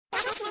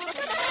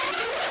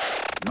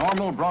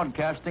Normal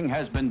broadcasting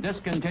has been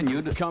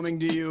discontinued. Coming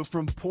to you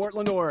from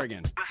Portland,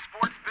 Oregon. The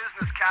sports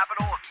business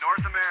capital of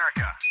North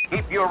America.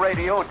 Keep your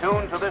radio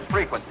tuned to this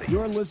frequency.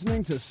 You're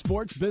listening to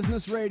Sports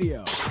Business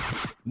Radio.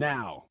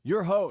 Now,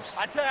 your host,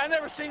 I tell you, I've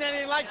never seen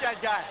anything like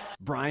that guy.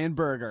 Brian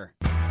Berger.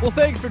 Well,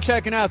 thanks for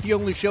checking out the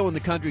only show in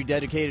the country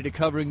dedicated to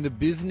covering the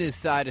business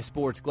side of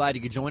sports. Glad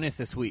you could join us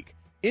this week.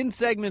 In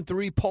segment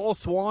 3, Paul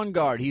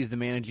Swangard. He's the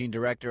managing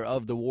director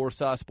of the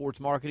Warsaw Sports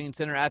Marketing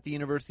Center at the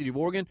University of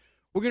Oregon.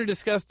 We're going to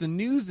discuss the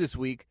news this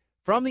week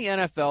from the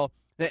NFL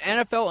that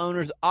NFL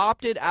owners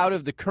opted out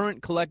of the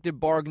current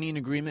collective bargaining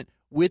agreement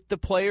with the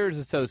Players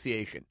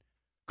Association.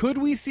 Could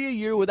we see a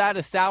year without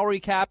a salary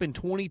cap in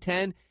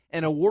 2010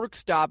 and a work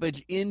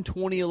stoppage in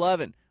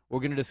 2011? We're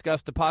going to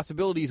discuss the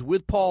possibilities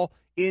with Paul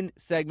in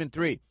segment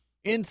 3.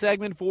 In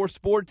segment 4,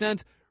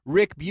 SportsCent's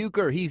Rick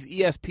Bucher. He's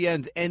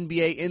ESPN's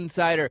NBA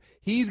insider.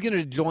 He's going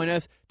to join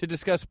us to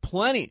discuss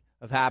plenty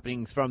of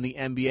happenings from the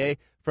NBA,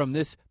 from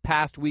this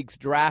past week's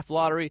draft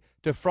lottery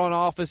to front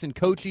office and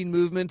coaching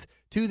movements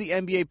to the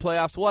NBA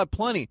playoffs. We'll have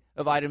plenty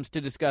of items to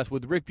discuss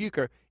with Rick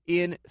Bucher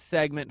in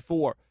segment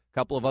 4. A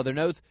couple of other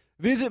notes.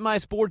 Visit my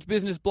sports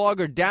business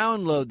blog or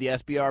download the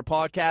SBR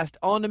podcast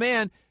on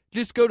demand.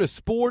 Just go to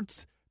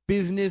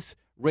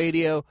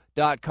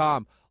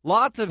sportsbusinessradio.com.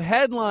 Lots of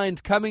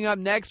headlines coming up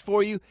next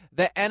for you.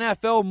 The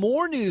NFL,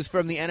 more news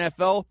from the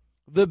NFL.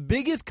 The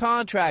biggest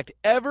contract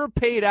ever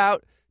paid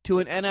out to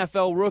an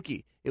NFL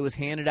rookie. It was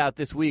handed out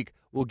this week.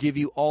 We'll give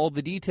you all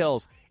the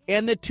details.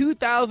 And the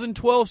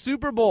 2012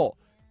 Super Bowl.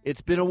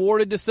 It's been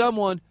awarded to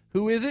someone.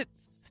 Who is it?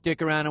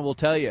 Stick around and we'll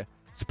tell you.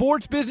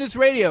 Sports Business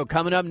Radio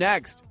coming up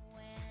next.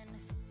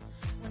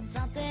 When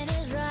something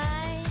is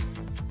right.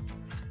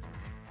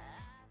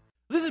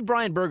 This is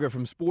Brian Berger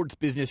from Sports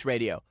Business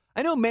Radio.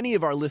 I know many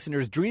of our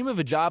listeners dream of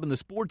a job in the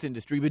sports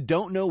industry but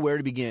don't know where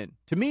to begin.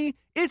 To me,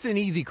 it's an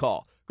easy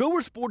call. Go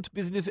where sports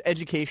business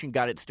education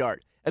got its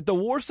start, at the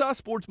Warsaw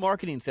Sports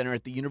Marketing Center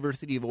at the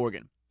University of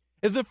Oregon.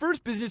 As the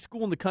first business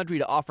school in the country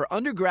to offer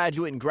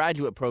undergraduate and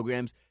graduate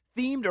programs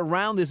themed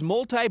around this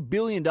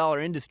multi-billion-dollar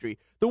industry,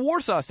 the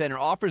Warsaw Center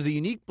offers a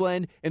unique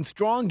blend and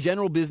strong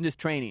general business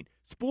training,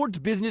 sports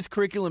business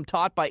curriculum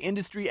taught by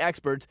industry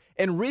experts,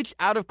 and rich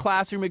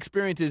out-of-classroom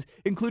experiences,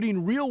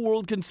 including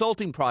real-world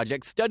consulting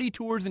projects, study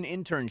tours, and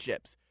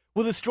internships.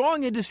 With a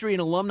strong industry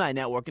and alumni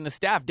network and a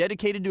staff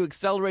dedicated to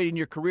accelerating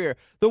your career,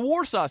 the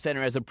Warsaw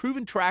Center has a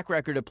proven track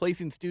record of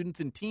placing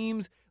students in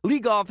teams,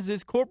 league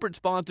offices, corporate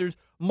sponsors,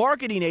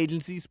 marketing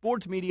agencies,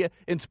 sports media,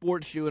 and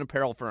sports shoe and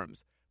apparel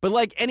firms. But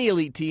like any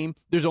elite team,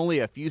 there's only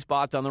a few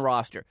spots on the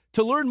roster.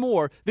 To learn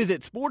more,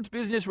 visit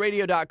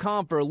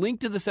sportsbusinessradio.com for a link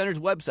to the center's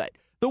website.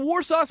 The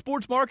Warsaw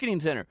Sports Marketing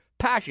Center.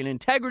 Passion,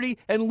 integrity,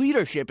 and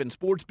leadership in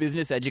sports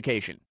business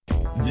education.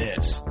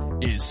 This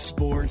is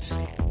Sports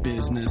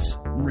Business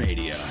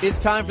Radio. It's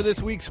time for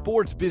this week's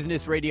Sports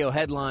Business Radio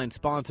headline,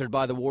 sponsored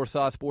by the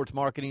Warsaw Sports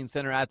Marketing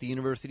Center at the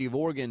University of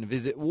Oregon.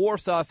 Visit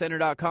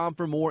warsawcenter.com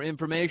for more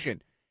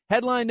information.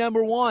 Headline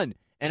number 1.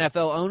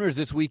 NFL owners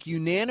this week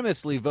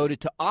unanimously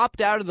voted to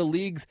opt out of the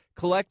league's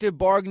collective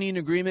bargaining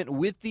agreement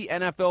with the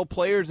NFL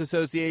Players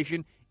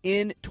Association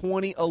in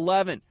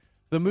 2011.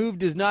 The move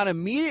does not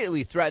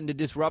immediately threaten to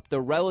disrupt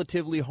the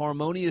relatively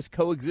harmonious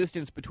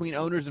coexistence between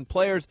owners and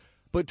players,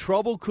 but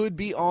trouble could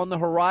be on the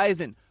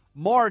horizon.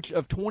 March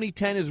of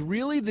 2010 is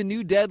really the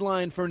new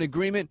deadline for an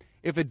agreement.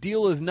 If a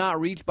deal is not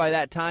reached by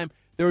that time,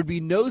 there would be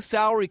no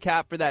salary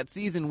cap for that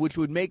season, which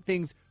would make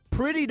things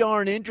pretty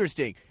darn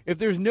interesting. If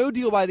there's no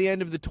deal by the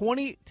end of the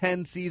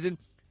 2010 season,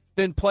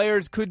 then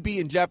players could be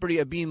in jeopardy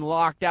of being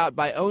locked out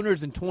by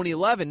owners in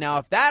 2011. Now,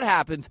 if that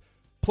happens,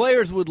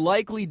 players would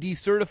likely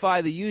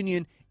decertify the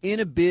union in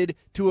a bid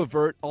to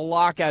avert a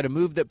lockout, a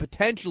move that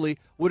potentially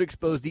would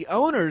expose the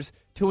owners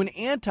to an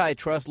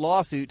antitrust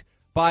lawsuit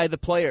by the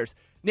players.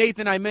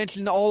 Nathan, I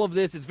mentioned all of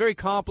this. It's very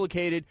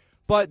complicated,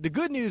 but the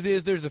good news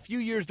is there's a few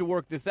years to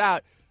work this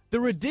out. The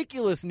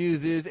ridiculous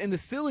news is, and the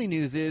silly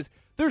news is,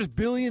 there's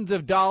billions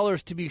of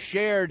dollars to be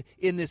shared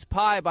in this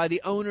pie by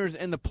the owners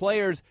and the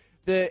players.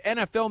 The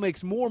NFL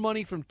makes more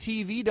money from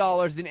TV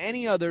dollars than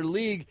any other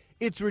league.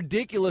 It's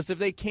ridiculous if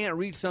they can't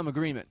reach some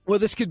agreement. Well,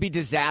 this could be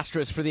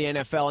disastrous for the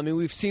NFL. I mean,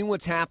 we've seen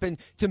what's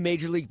happened to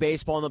Major League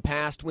Baseball in the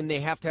past when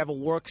they have to have a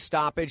work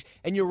stoppage.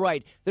 And you're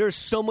right, there's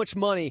so much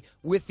money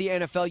with the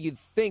NFL, you'd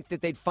think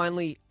that they'd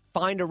finally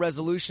find a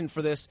resolution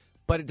for this,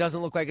 but it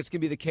doesn't look like it's going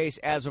to be the case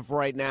as of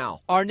right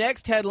now. Our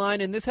next headline,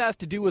 and this has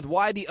to do with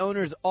why the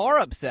owners are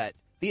upset.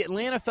 The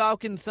Atlanta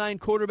Falcons signed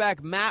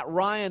quarterback Matt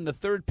Ryan, the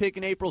third pick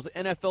in April's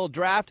NFL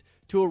draft,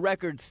 to a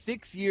record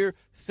 6-year,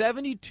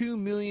 $72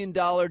 million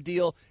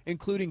deal,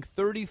 including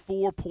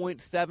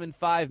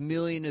 $34.75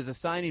 million as a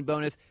signing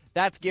bonus.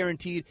 That's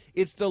guaranteed.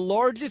 It's the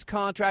largest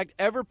contract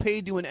ever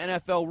paid to an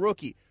NFL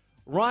rookie.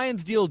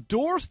 Ryan's deal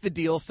dwarfs the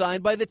deal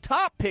signed by the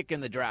top pick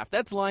in the draft.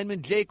 That's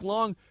lineman Jake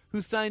Long,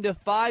 who signed a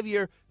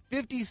 5-year,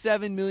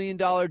 $57 million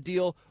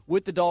deal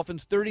with the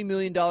Dolphins, $30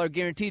 million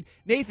guaranteed.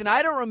 Nathan,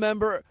 I don't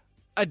remember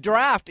a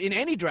draft, in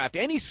any draft,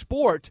 any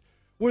sport,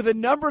 where the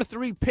number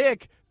 3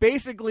 pick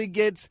basically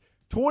gets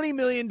 $20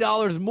 million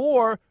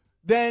more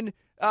than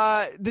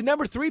the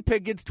number 3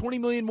 pick gets $20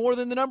 million more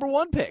than the number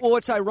 1 pick. Well,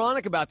 what's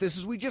ironic about this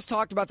is we just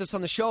talked about this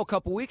on the show a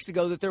couple weeks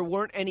ago, that there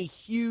weren't any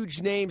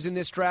huge names in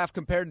this draft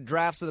compared to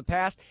drafts of the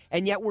past,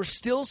 and yet we're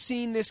still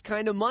seeing this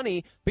kind of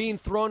money being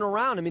thrown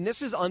around. I mean,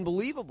 this is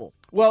unbelievable.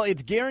 Well,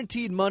 it's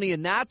guaranteed money,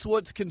 and that's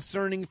what's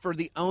concerning for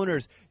the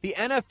owners. The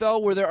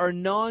NFL, where there are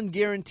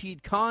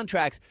non-guaranteed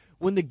contracts,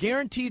 when the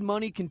guaranteed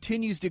money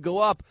continues to go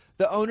up,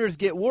 the owners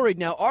get worried.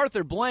 Now,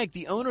 Arthur Blank,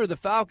 the owner of the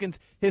Falcons,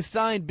 has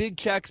signed big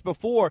checks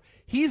before.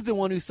 He's the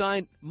one who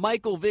signed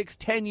Michael Vick's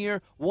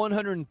 10-year,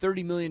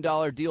 $130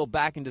 million deal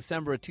back in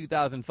December of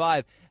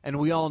 2005, and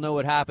we all know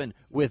what happened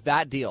with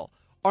that deal.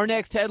 Our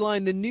next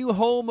headline, the new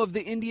home of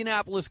the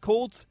Indianapolis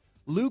Colts,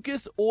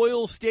 Lucas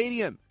Oil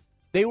Stadium.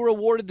 They were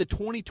awarded the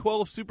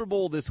 2012 Super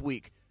Bowl this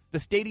week. The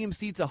stadium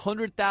seats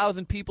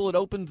 100,000 people. It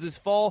opens this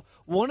fall.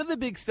 One of the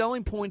big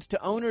selling points to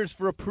owners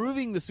for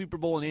approving the Super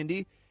Bowl in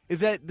Indy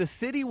is that the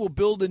city will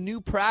build a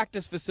new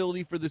practice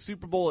facility for the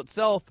Super Bowl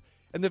itself,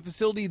 and the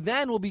facility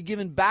then will be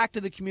given back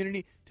to the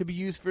community to be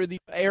used for the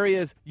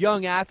area's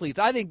young athletes.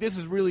 I think this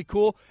is really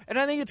cool, and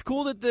I think it's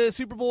cool that the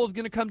Super Bowl is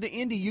going to come to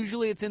Indy.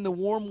 Usually it's in the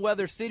warm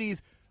weather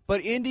cities,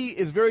 but Indy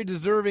is very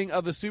deserving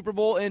of a Super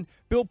Bowl, and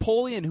Bill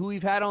Polian, who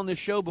we've had on this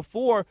show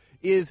before,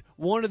 is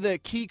one of the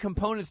key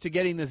components to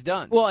getting this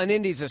done. Well, and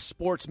Indy's a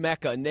sports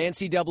mecca, and the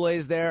NCAA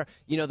is there,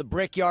 the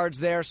Brickyard's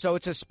there, so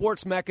it's a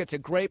sports mecca. It's a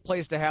great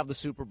place to have the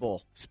Super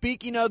Bowl.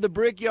 Speaking of the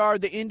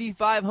Brickyard, the Indy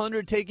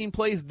 500 taking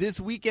place this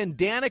weekend,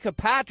 Danica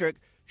Patrick,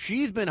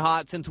 she's been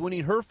hot since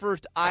winning her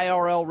first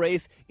IRL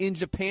race in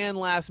Japan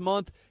last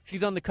month.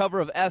 She's on the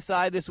cover of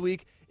SI this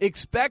week.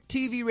 Expect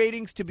TV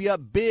ratings to be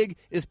up big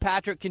as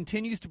Patrick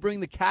continues to bring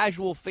the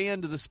casual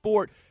fan to the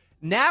sport.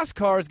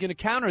 NASCAR is going to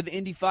counter the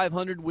Indy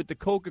 500 with the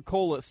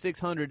Coca-Cola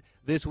 600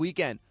 this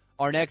weekend.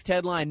 Our next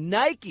headline,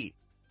 Nike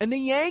and the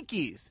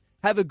Yankees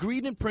have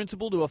agreed in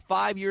principle to a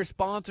 5-year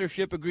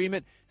sponsorship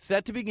agreement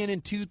set to begin in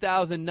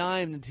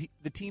 2009,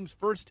 the team's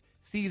first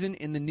season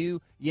in the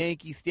new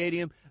Yankee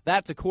Stadium.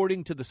 That's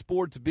according to the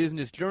Sports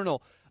Business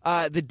Journal.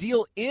 The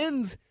deal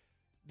ends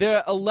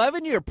the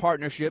 11-year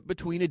partnership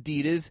between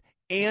Adidas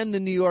and the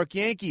New York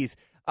Yankees.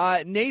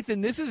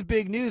 Nathan, this is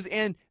big news,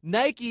 and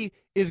Nike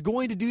is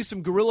going to do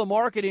some guerrilla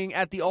marketing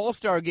at the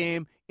All-Star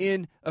Game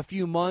in a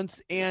few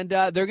months, and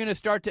they're going to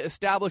start to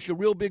establish a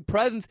real big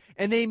presence,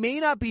 and they may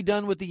not be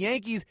done with the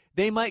Yankees.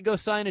 They might go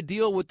sign a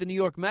deal with the New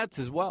York Mets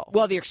as well.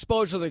 Well, the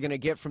exposure they're going to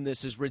get from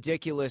this is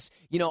ridiculous.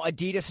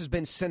 Adidas has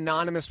been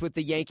synonymous with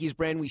the Yankees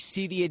brand. We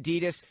see the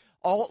Adidas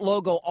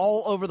logo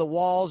all over the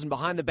walls and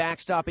behind the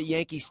backstop at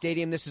Yankee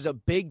Stadium. This is a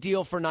big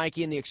deal for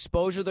Nike, and the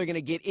exposure they're going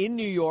to get in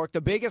New York,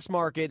 the biggest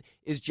market,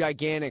 is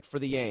gigantic for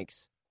the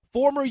Yanks.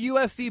 Former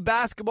USC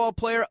basketball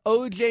player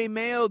O.J.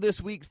 Mayo this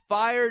week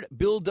fired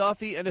Bill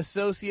Duffy and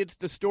Associates.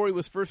 The story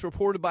was first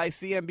reported by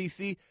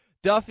CNBC.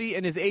 Duffy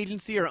and his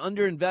agency are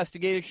under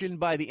investigation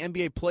by the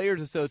NBA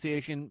Players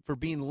Association for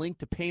being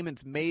linked to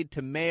payments made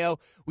to Mayo.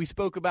 We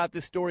spoke about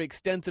this story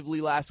extensively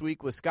last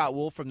week with Scott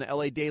Wolf from the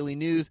LA Daily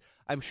News.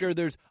 I'm sure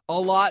there's a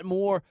lot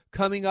more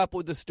coming up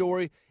with the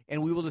story,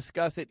 and we will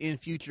discuss it in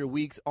future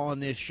weeks on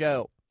this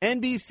show.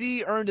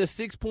 NBC earned a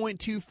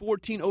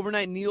 6.214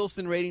 overnight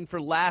Nielsen rating for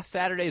last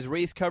Saturday's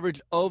race coverage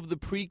of the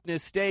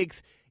Preakness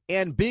Stakes.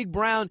 And Big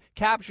Brown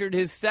captured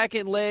his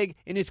second leg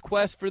in his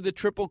quest for the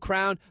Triple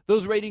Crown.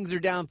 Those ratings are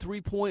down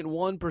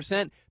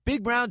 3.1%.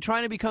 Big Brown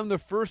trying to become the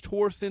first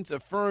horse since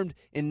Affirmed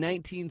in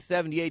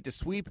 1978 to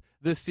sweep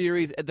the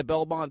series at the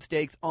Belmont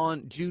Stakes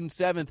on June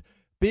 7th.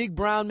 Big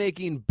Brown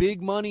making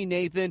big money,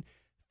 Nathan.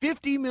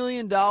 $50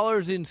 million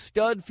in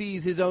stud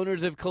fees his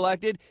owners have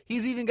collected.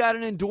 He's even got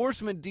an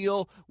endorsement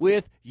deal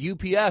with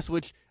UPS,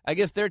 which I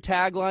guess their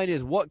tagline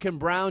is, "What can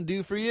Brown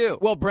do for you?"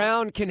 Well,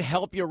 Brown can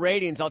help your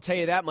ratings, I'll tell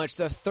you that much.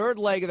 The third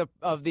leg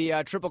of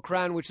the Triple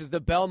Crown, which is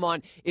the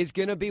Belmont, is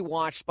going to be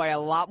watched by a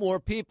lot more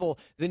people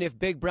than if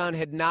Big Brown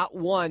had not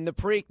won the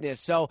Preakness.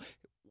 So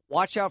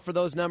watch out for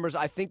those numbers.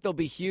 I think they'll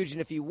be huge, and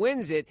if he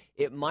wins it,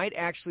 it might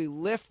actually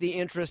lift the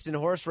interest in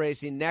horse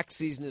racing next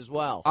season as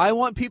well. I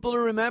want people to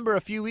remember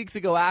a few weeks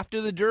ago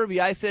after the Derby,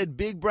 I said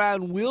Big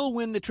Brown will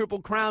win the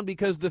Triple Crown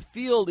because the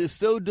field is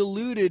so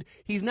diluted.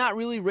 He's not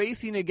really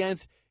racing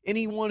against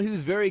anyone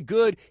who's very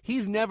good.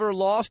 He's never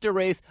lost a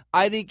race.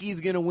 I think he's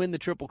going to win the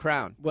Triple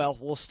Crown. Well,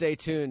 we'll stay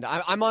tuned.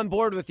 I'm on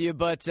board with you,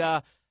 but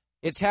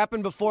it's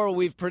happened before.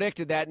 We've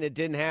predicted that, and it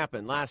didn't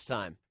happen last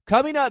time.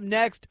 Coming up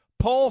next,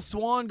 Paul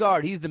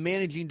Swangard. He's the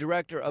managing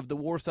director of the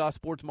Warsaw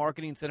Sports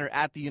Marketing Center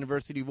at the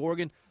University of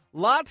Oregon.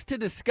 Lots to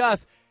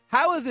discuss.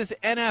 How is this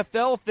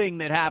NFL thing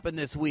that happened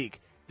this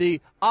week?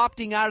 The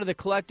opting out of the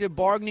collective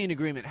bargaining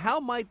agreement.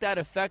 How might that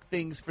affect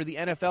things for the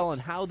NFL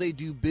and how they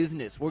do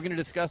business? We're going to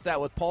discuss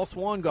that with Paul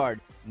Swangard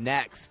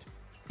next.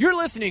 You're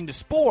listening to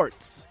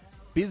Sports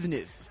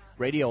Business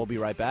Radio. We'll be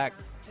right back.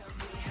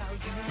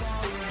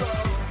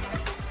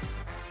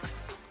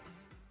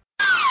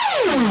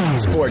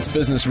 Sports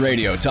Business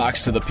Radio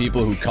talks to the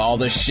people who call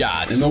the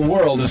shots in the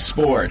world of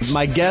sports.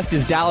 My guest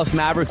is Dallas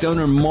Mavericks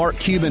owner Mark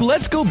Cuban.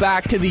 Let's go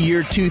back to the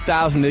year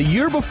 2000. The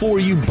year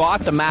before you bought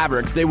the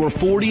Mavericks, they were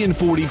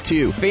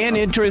 40-42. Fan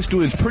interest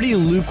was pretty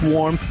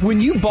lukewarm. When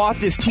you bought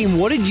this team,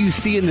 what did you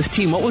see in this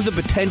team? What was the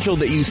potential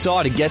that you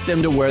saw to get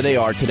them to where they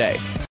are today?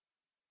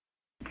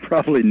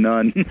 Probably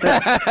none.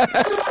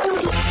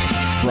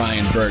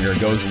 Brian Berger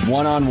goes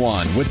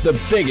one-on-one with the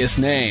biggest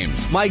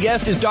names. My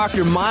guest is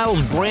Dr.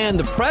 Miles Brand,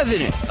 the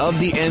president of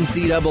the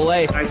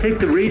NCAA. I think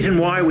the reason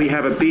why we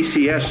have a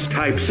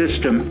BCS-type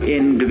system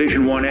in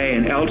Division 1A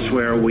and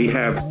elsewhere we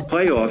have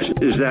playoffs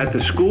is that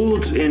the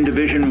schools in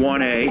Division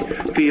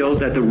 1A feel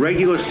that the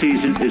regular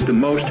season is the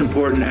most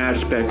important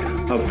aspect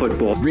of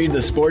football. Read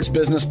the Sports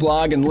Business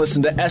blog and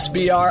listen to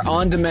SBR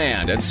On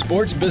Demand at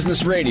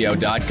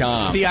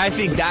sportsbusinessradio.com. See, I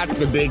think that's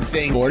the big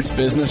thing. Sports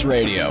Business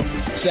Radio,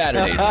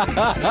 Saturday.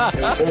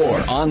 Or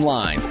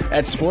online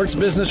at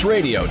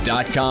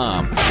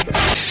sportsbusinessradio.com.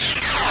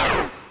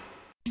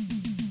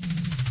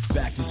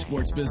 Back to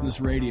Sports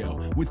Business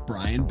Radio with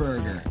Brian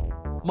Berger.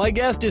 My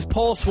guest is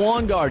Paul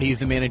Swangard. He's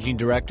the managing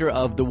director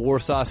of the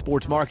Warsaw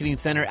Sports Marketing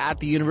Center at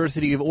the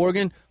University of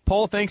Oregon.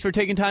 Paul, thanks for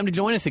taking time to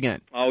join us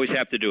again. Always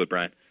have to do it,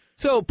 Brian.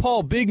 So,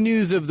 Paul, big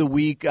news of the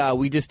week.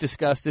 We just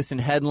discussed this in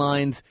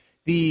headlines.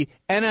 The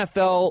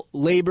NFL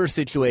labor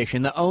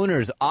situation. The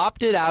owners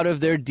opted out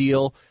of their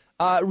deal.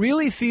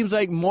 Really seems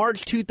like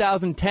March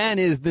 2010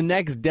 is the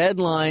next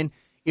deadline.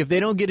 If they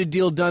don't get a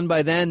deal done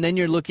by then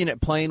you're looking at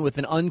playing with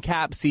an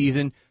uncapped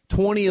season.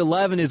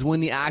 2011 is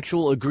when the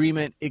actual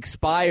agreement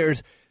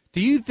expires.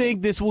 Do you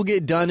think this will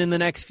get done in the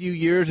next few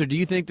years, or do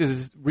you think this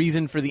is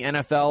reason for the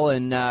NFL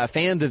and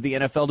fans of the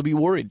NFL to be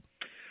worried?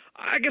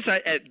 I guess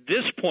at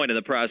this point in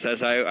the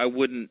process, I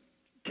wouldn't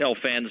tell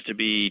fans to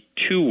be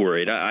too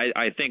worried.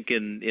 I think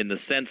in the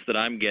sense that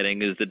I'm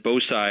getting is that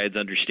both sides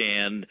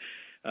understand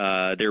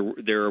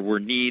there were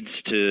needs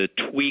to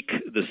tweak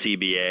the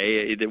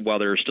CBA. While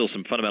there are still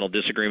some fundamental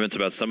disagreements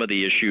about some of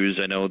the issues,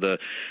 I know the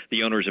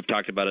owners have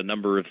talked about a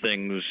number of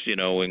things,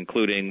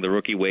 including the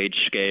rookie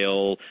wage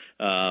scale,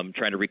 trying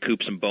to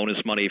recoup some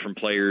bonus money from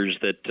players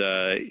that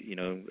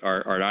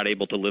are not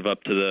able to live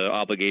up to the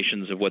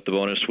obligations of what the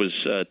bonus was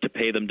to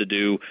pay them to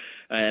do.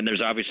 And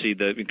there's obviously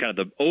the kind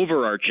of the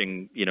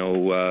overarching,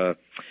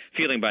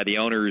 feeling by the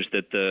owners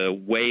that the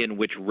way in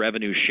which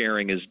revenue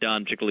sharing is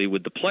done, particularly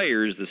with the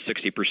players, the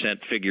 60%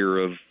 figure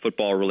of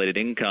football-related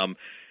income,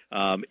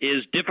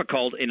 is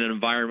difficult in an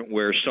environment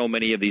where so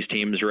many of these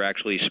teams are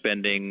actually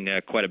spending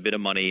quite a bit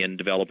of money in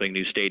developing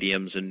new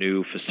stadiums and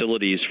new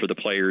facilities for the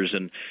players,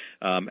 and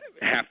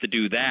have to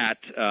do that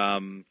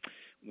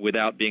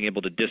without being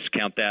able to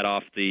discount that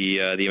off the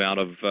amount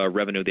of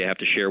revenue they have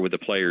to share with the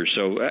players.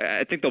 So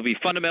I think there'll be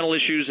fundamental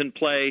issues in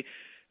play.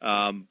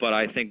 But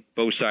I think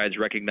both sides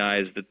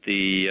recognize that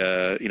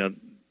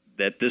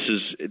that this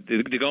is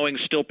the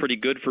going's still pretty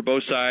good for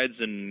both sides,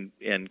 and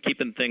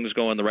keeping things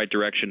going in the right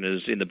direction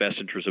is in the best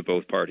interest of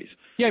both parties.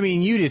 Yeah, I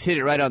mean, you just hit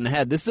it right on the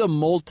head. This is a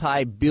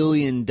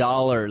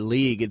multi-billion-dollar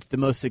league. It's the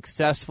most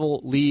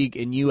successful league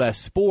in U.S.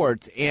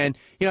 sports, and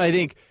I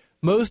think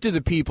most of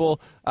the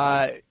people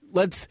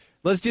let's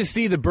just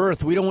see the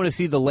birth. We don't want to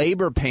see the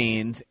labor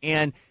pains,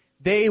 and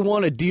they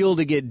want a deal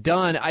to get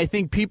done. I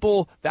think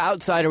people, the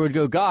outsider, would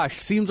go, gosh,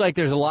 seems like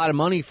there's a lot of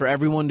money for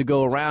everyone to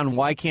go around.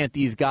 Why can't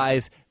these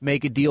guys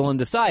make a deal and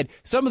decide?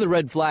 Some of the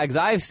red flags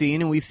I've seen,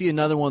 and we see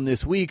another one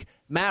this week,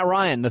 Matt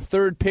Ryan, the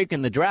third pick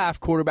in the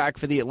draft, quarterback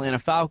for the Atlanta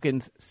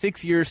Falcons,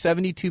 6-year,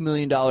 $72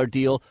 million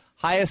deal,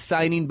 highest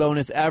signing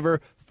bonus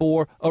ever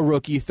for a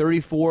rookie,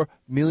 $34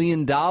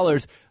 million.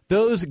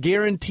 Those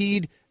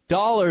guaranteed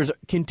dollars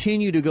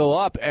continue to go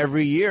up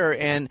every year,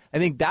 and I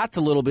think that's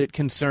a little bit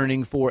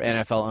concerning for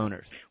NFL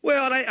owners.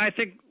 Well, and I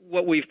think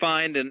what we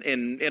find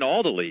in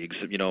all the leagues,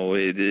 it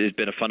has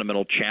been a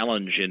fundamental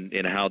challenge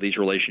in how these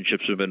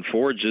relationships have been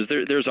forged, is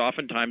there's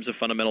oftentimes a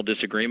fundamental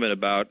disagreement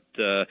about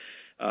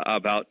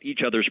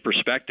each other's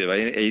perspective.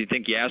 I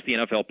think you ask the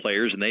NFL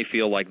players, and they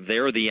feel like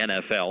they're the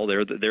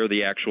NFL, they're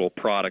the actual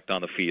product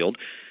on the field.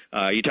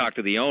 You talk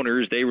to the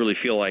owners; they really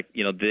feel like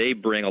they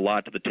bring a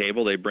lot to the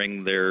table. They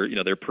bring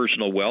their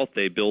personal wealth.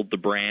 They build the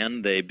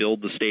brand. They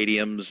build the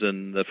stadiums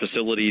and the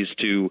facilities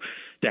to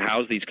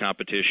house these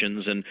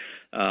competitions. And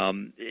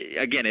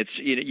again, it's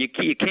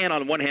you can't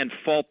on one hand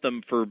fault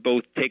them for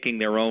both taking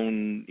their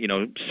own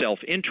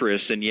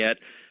self-interest, and yet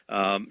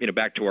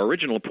back to our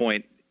original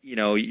point,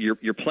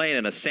 you're playing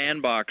in a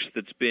sandbox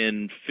that's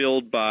been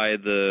filled by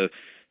the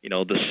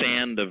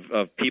sand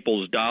of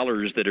people's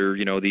dollars that are,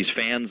 these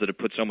fans that have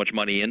put so much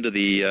money into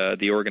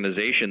the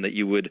organization, that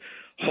you would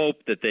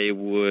hope that they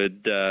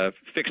would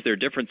fix their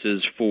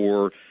differences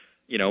for,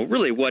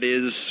 really what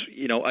is,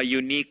 a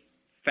unique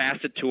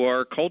facet to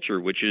our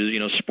culture, which is,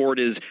 sport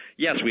is,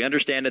 yes, we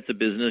understand it's a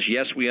business.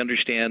 Yes, we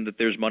understand that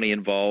there's money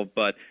involved,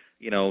 but,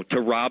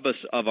 to rob us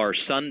of our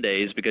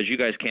Sundays because you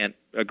guys can't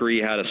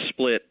agree how to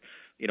split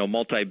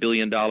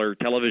multi-billion-dollar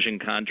television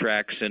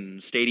contracts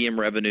and stadium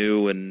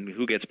revenue and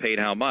who gets paid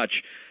how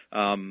much.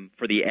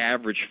 For the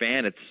average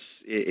fan,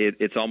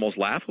 it's almost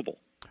laughable.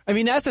 I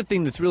mean, that's the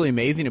thing that's really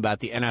amazing about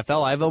the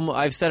NFL.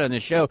 I've said on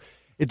this show,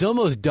 it's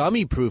almost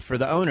dummy-proof for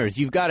the owners.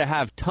 You've got to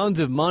have tons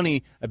of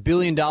money, $1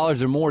 billion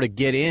or more, to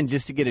get in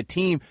just to get a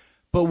team.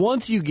 But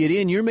once you get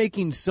in, you're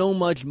making so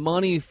much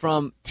money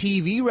from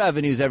TV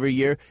revenues every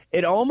year,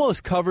 it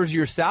almost covers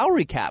your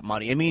salary cap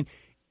money. I mean,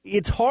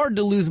 it's hard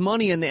to lose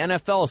money in the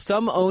NFL.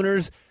 Some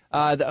owners,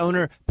 the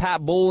owner,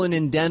 Pat Bowlen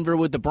in Denver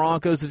with the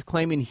Broncos, is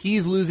claiming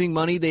he's losing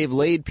money. They've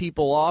laid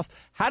people off.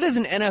 How does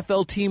an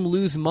NFL team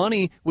lose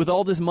money with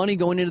all this money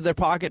going into their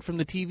pocket from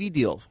the TV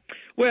deals?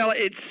 Well,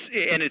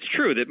 it's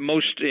true that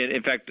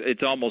in fact,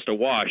 it's almost a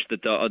wash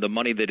that the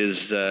money that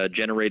is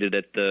generated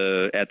at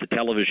the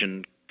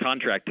television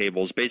contract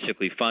tables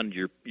basically fund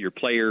your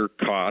player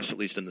costs, at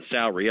least in the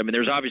salary. I mean,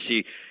 there's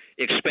obviously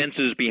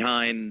expenses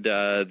behind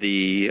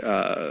the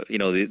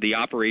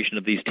operation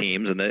of these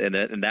teams, and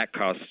that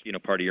costs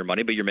part of your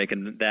money, but you're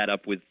making that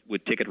up with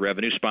ticket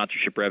revenue,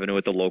 sponsorship revenue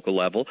at the local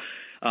level.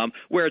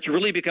 Where it's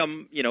really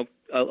become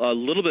a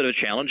little bit of a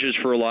challenge is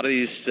for a lot of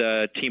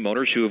these team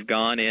owners who have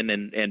gone in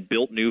and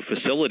built new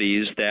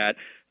facilities that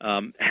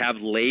have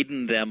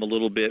laden them a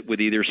little bit with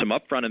either some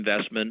upfront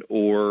investment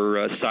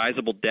or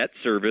sizable debt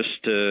service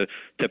to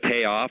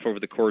pay off over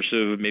the course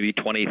of maybe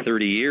 20,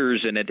 30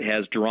 years, and it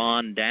has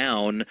drawn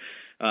down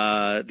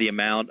the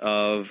amount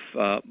of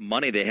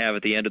money they have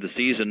at the end of the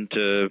season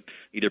to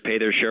either pay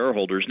their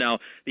shareholders. Now,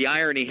 the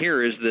irony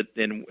here is that,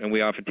 and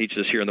we often teach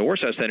this here in the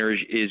Warsaw Center,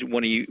 is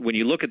when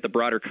you look at the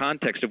broader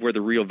context of where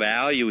the real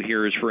value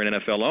here is for an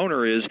NFL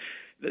owner, is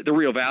the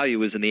real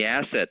value is in the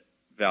asset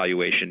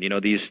valuation.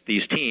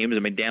 These teams, I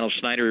mean, Daniel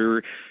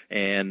Snyder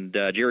and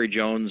Jerry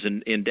Jones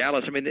in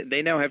Dallas, I mean,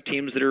 they now have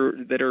teams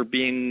that are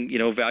being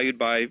valued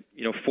by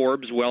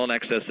Forbes well in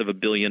excess of $1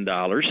 billion.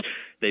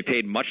 They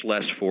paid much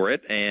less for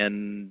it,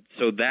 and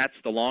so that's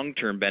the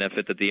long-term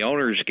benefit that the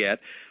owners get.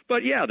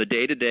 But yeah, the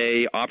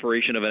day-to-day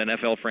operation of an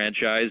NFL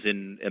franchise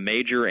in a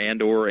major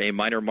and or a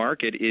minor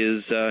market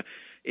is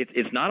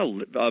it's not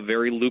a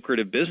very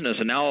lucrative business.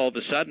 And now all of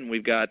a sudden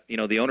we've got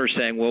the owners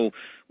saying, well,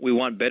 we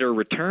want better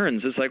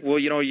returns. It's like, well,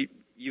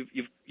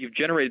 you've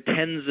generated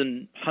tens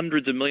and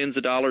hundreds of millions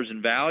of dollars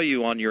in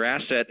value on your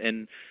asset,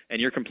 and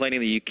you're complaining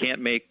that you can't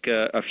make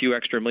a few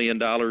extra $1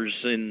 million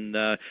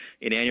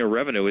in annual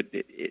revenue.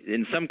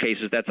 In some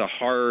cases, that's a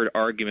hard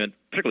argument,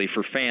 particularly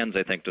for fans,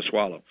 I think, to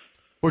swallow.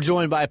 We're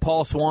joined by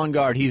Paul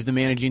Swangard. He's the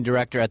managing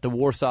director at the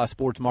Warsaw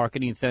Sports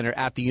Marketing Center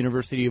at the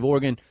University of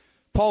Oregon.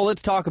 Paul,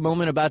 let's talk a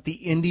moment about the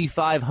Indy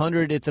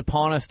 500. It's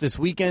upon us this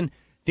weekend.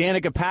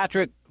 Danica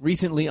Patrick,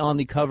 recently on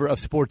the cover of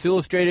Sports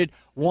Illustrated,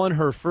 won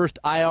her first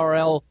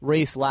IRL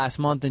race last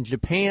month in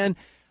Japan.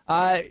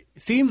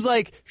 Seems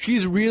like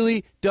she's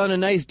really done a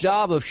nice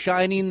job of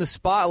shining the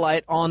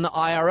spotlight on the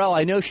IRL.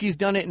 I know she's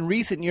done it in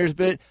recent years,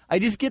 but I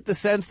just get the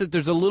sense that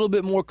there's a little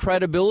bit more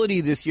credibility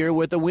this year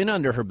with a win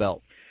under her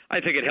belt. I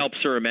think it helps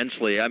her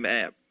immensely.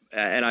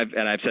 And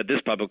I've said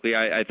this publicly.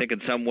 I think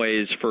in some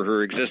ways for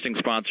her existing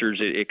sponsors,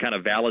 it kind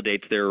of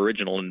validates their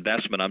original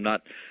investment. I'm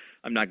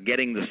not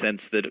getting the sense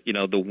that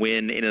the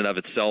win in and of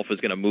itself is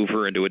going to move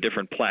her into a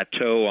different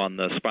plateau on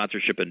the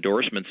sponsorship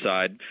endorsement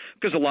side,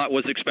 because a lot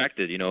was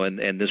expected,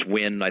 and this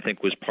win I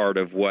think was part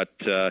of what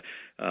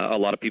a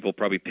lot of people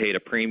probably paid a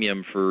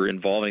premium for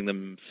involving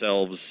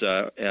themselves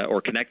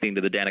or connecting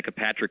to the Danica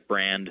Patrick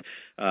brand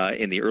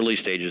in the early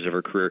stages of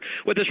her career.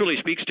 What this really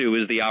speaks to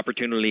is the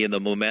opportunity and the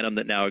momentum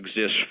that now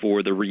exists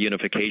for the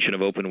reunification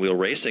of open wheel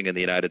racing in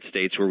the United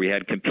States, where we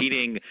had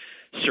competing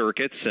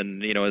circuits.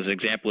 And, as an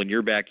example, in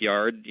your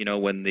backyard,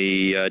 when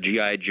the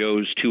G.I.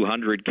 Joe's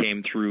 200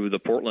 came through the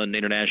Portland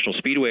International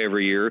Speedway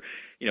every year,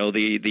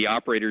 the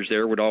operators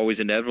there would always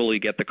inevitably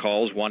get the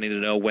calls wanting to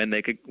know when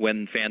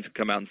fans could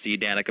come out and see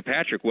Danica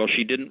Patrick. Well,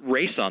 she didn't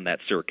race on that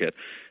circuit.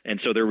 And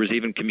so there was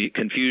even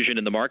confusion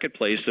in the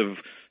marketplace of,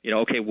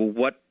 okay, well,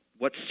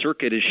 what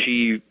circuit is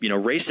she,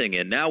 racing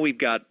in? Now we've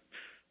got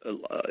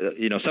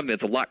something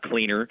that's a lot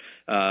cleaner.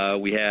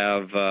 We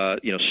have,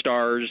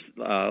 stars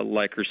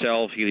like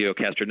herself, Helio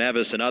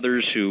Castroneves, and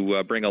others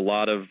who bring a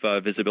lot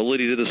of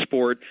visibility to the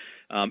sport.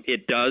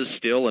 It does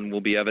still, and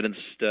will be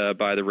evidenced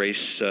by the race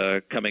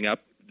coming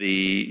up,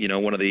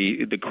 one of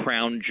the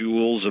crown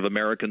jewels of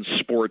American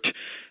sport,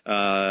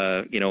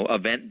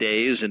 event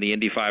days in the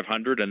Indy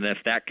 500, and if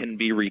that can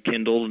be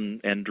rekindled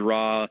and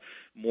draw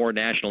more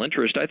national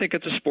interest, I think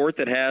it's a sport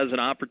that has an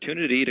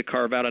opportunity to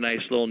carve out a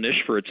nice little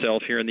niche for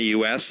itself here in the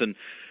U.S. And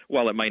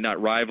while it might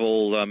not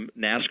rival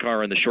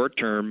NASCAR in the short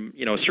term,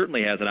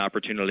 certainly has an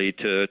opportunity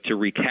to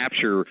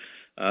recapture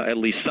at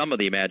least some of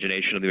the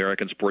imagination of the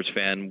American sports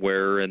fan,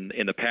 where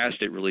in the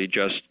past it really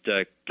just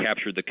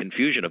captured the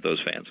confusion of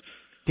those fans.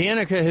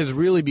 Danica has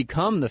really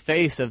become the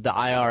face of the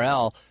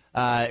IRL.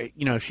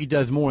 She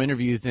does more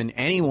interviews than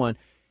anyone.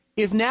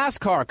 If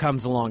NASCAR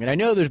comes along, and I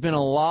know there's been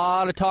a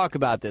lot of talk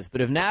about this,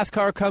 but if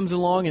NASCAR comes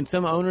along and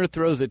some owner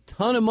throws a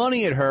ton of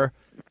money at her,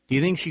 do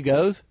you think she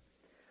goes?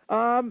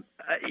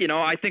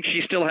 I think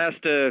she still has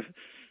to.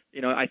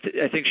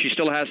 I think she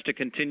still has to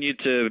continue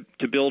to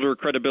build her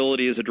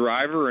credibility as a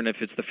driver, and if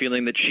it's the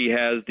feeling that she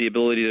has the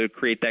ability to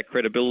create that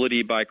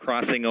credibility by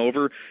crossing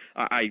over,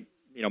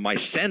 my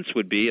sense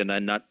would be, and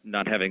I'm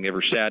not having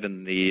ever sat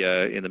in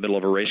the middle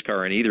of a race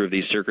car in either of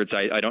these circuits,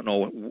 I don't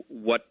know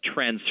what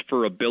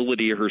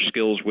transferability her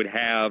skills would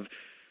have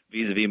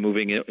vis-a-vis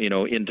moving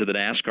into the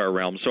NASCAR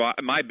realm. So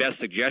my best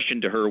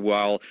suggestion to her,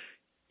 while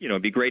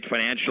it'd be great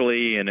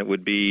financially, and it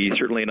would be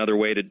certainly another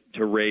way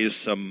to raise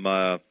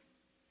some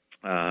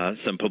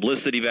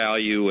publicity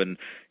value and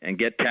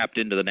get tapped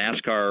into the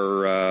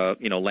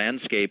NASCAR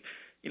landscape.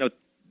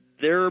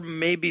 There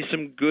may be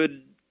some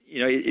good.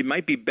 It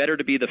might be better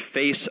to be the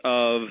face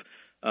of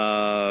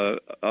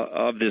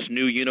this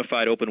new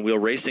unified open wheel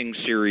racing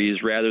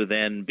series rather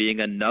than being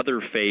another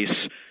face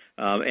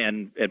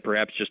and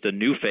perhaps just a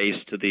new face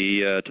to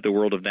the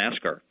world of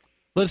NASCAR.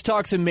 Let's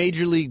talk some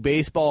Major League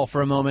Baseball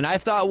for a moment. I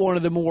thought one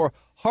of the more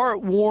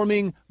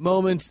heartwarming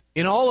moments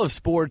in all of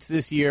sports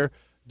this year,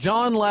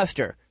 John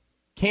Lester,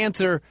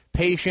 cancer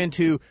patient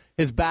who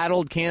has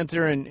battled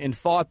cancer and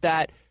fought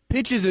that,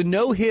 pitches a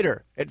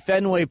no-hitter at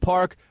Fenway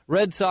Park.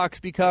 Red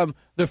Sox become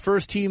the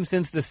first team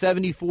since the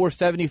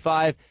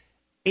 74-75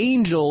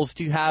 Angels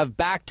to have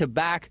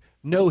back-to-back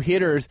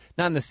no-hitters,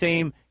 not in the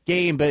same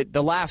game, but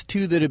the last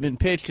two that have been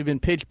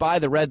pitched by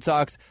the Red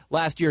Sox.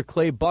 Last year,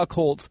 Clay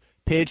Buchholz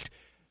pitched.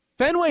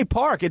 Fenway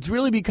Park, it's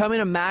really becoming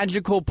a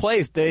magical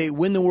place. They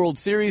win the World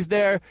Series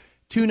there.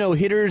 2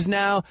 no-hitters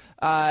now.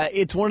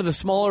 It's one of the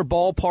smaller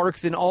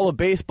ballparks in all of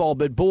baseball,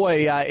 but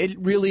boy, it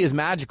really is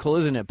magical,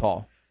 isn't it,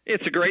 Paul?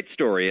 It's a great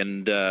story,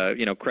 and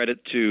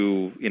credit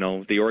to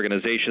the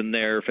organization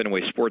there,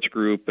 Fenway Sports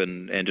Group,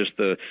 and just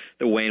the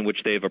way in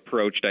which they've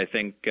approached. I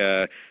think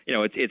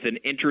it's an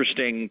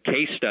interesting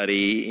case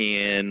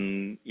study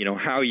in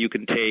how you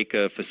can take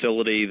a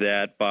facility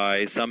that,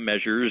 by some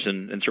measures,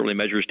 and certainly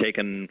measures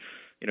taken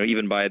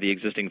even by the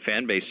existing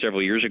fan base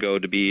several years ago,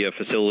 to be a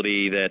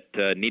facility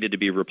that needed to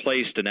be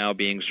replaced, and now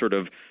being sort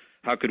of,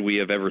 how could we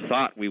have ever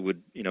thought we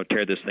would,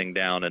 tear this thing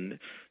down? And,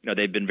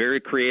 they've been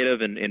very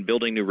creative in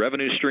building new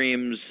revenue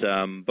streams,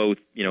 both,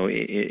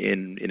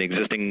 in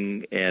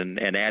existing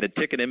and added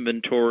ticket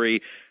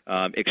inventory,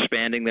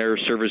 expanding their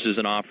services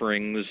and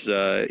offerings,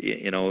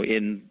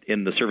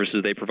 in the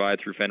services they provide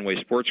through Fenway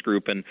Sports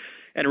Group, and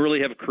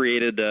really have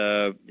created,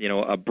 a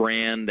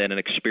brand and an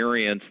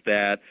experience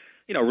that,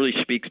 really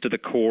speaks to the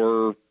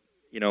core,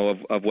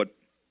 of what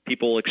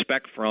people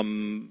expect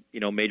from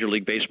Major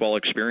League Baseball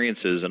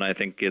experiences. And I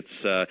think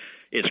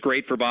it's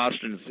great for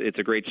Boston. It's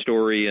a great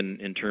story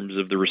in terms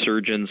of the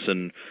resurgence,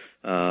 and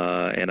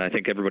I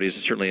think everybody's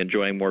certainly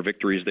enjoying more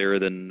victories there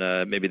than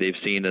maybe they've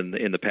seen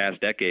in the past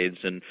decades.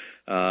 And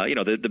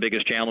the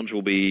biggest challenge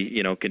will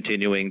be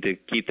continuing to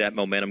keep that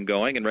momentum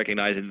going, and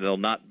recognizing that they'll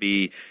not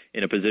be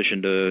in a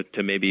position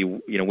to maybe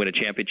win a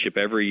championship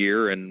every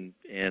year, and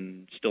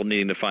still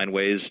needing to find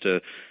ways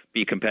to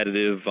be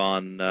competitive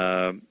on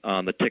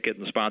the ticket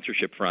and the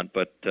sponsorship front.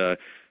 But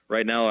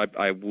right now,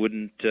 I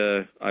would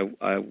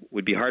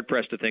be hard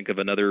pressed to think of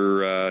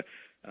another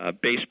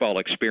baseball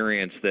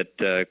experience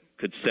that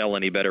could sell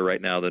any better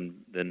right now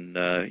than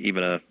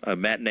even a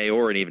matinee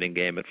or an evening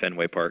game at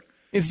Fenway Park.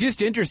 It's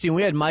just interesting.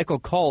 We had Michael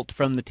Colt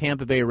from the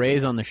Tampa Bay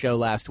Rays on the show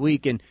last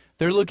week, and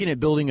they're looking at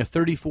building a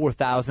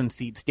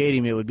 34,000-seat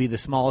stadium. It would be the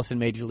smallest in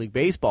Major League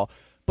Baseball.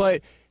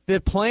 But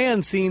the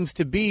plan seems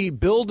to be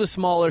build a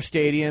smaller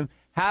stadium,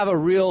 have a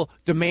real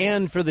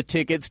demand for the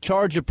tickets,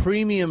 charge a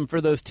premium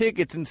for those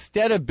tickets,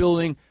 instead of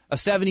building a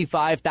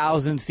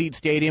 75,000-seat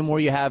stadium where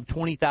you have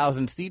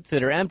 20,000 seats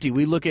that are empty.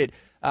 We look at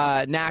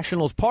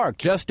Nationals Park,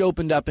 just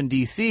opened up in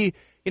D.C.,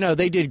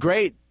 they did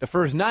great the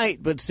first night,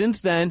 but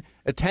since then,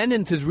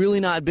 attendance has really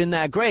not been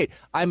that great.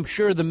 I'm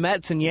sure the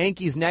Mets and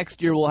Yankees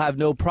next year will have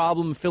no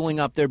problem filling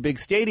up their big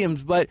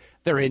stadiums, but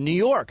they're in New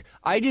York.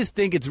 I just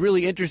think it's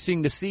really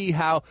interesting to see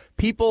how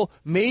people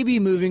may be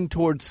moving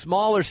towards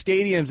smaller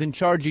stadiums and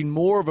charging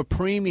more of a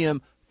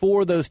premium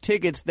for those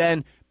tickets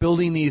than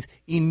building these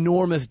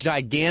enormous,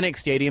 gigantic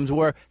stadiums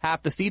where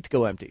half the seats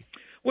go empty.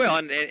 Well,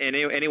 and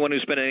anyone who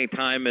spent any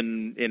time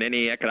in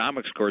any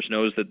economics course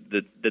knows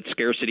that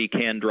scarcity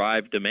can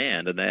drive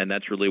demand, and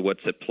that's really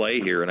what's at play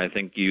here. And I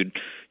think you'd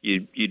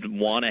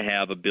want to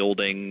have a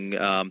building,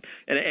 and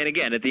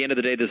again, at the end of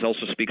the day, this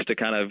also speaks to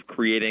kind of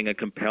creating a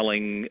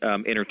compelling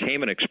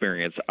entertainment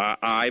experience.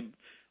 I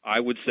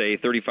would say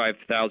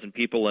 35,000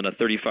 people in a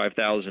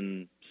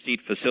 35,000 seat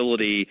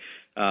facility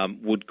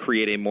would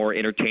create a more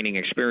entertaining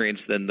experience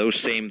than those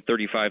same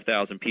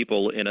 35,000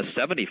 people in a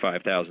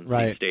 75,000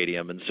 seat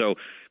stadium. And so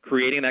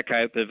creating that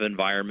type of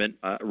environment,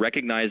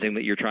 recognizing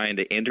that you're trying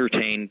to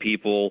entertain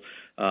people,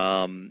 who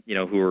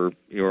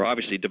are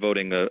obviously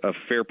devoting a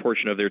fair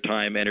portion of their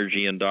time,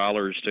 energy, and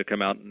dollars to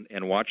come out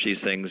and watch these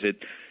things. It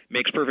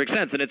makes perfect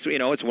sense. And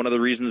it's one of the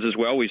reasons as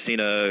well. We've seen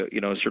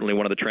certainly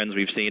one of the trends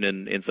we've seen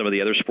in some of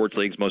the other sports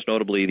leagues, most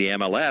notably the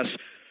MLS,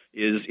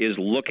 is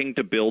looking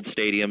to build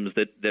stadiums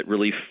that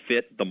really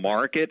fit the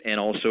market and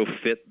also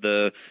fit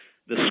the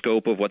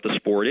scope of what the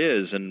sport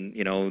is. And,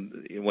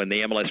 when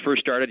the MLS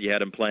first started, you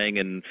had them playing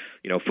in,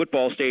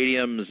 football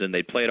stadiums, and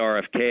they played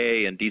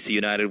RFK, and DC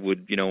United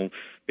would,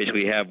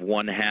 basically have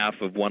one half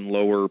of one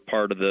lower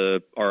part of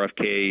the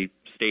RFK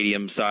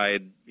stadium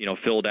side,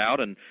 filled out.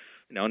 And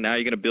now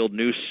you're going to build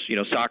new,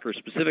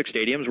 soccer-specific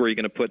stadiums where you're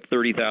going to put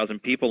 30,000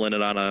 people in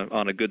it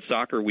on a good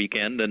soccer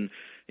weekend, and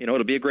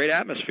it'll be a great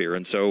atmosphere.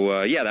 And so,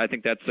 I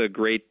think that's a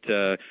great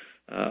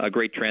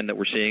trend that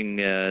we're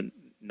seeing.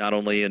 Not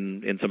only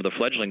in some of the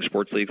fledgling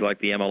sports leagues like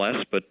the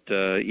MLS, but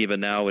even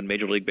now in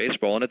Major League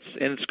Baseball, and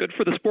it's good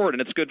for the sport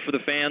and it's good for the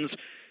fans.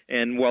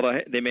 And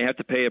while they may have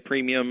to pay a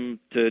premium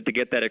to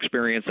get that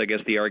experience, I guess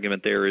the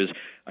argument there is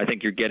I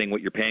think you're getting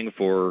what you're paying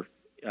for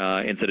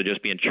instead of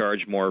just being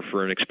charged more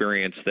for an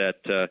experience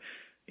that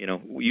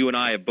you and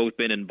I have both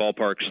been in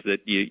ballparks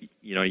that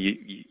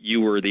you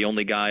were the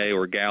only guy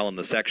or gal in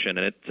the section,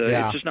 and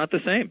it's just not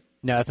the same.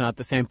 No, it's not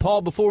the same.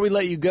 Paul, before we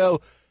let you go,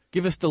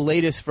 give us the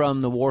latest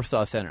from the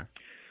Warsaw Center.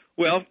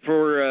 Well,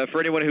 for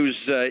anyone who's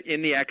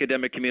in the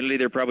academic community,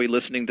 they're probably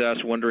listening to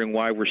us wondering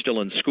why we're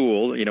still in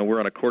school. We're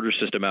on a quarter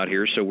system out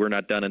here, so we're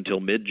not done until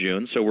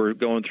mid-June. So we're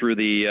going through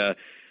the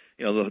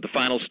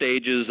final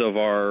stages of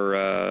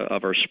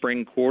our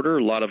spring quarter.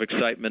 A lot of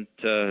excitement,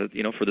 for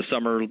the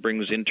summer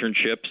brings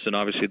internships and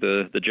obviously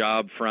the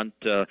job front.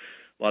 A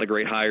lot of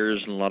great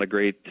hires and a lot of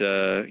great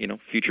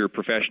future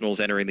professionals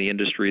entering the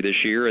industry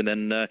this year, and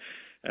then.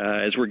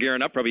 As we're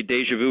gearing up, probably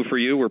deja vu for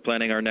you, we're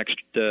planning our next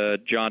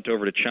jaunt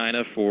over to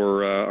China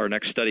for our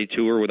next study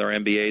tour with our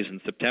MBAs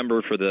in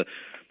September for the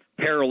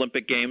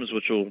Paralympic Games,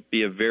 which will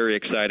be a very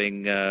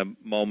exciting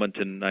moment,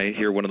 and I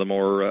hear one of the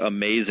more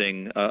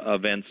amazing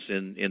events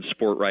in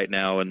sport right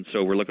now, and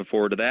so we're looking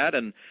forward to that,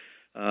 and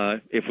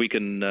if we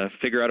can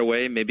figure out a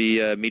way,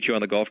 maybe meet you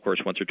on the golf course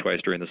once or twice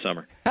during the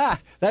summer.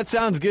 That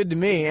sounds good to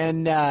me,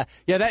 and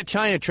that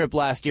China trip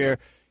last year,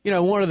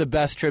 one of the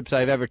best trips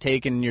I've ever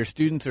taken. Your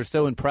students are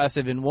so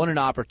impressive, and what an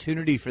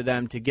opportunity for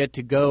them to get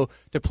to go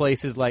to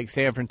places like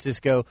San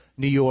Francisco,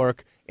 New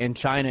York, and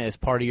China as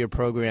part of your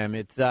program.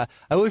 It's I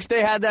wish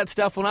they had that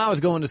stuff when I was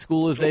going to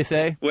school, as they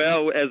say.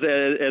 Well,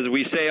 as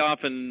we say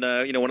often,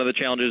 one of the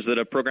challenges that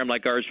a program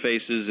like ours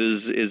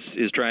faces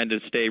is trying to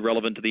stay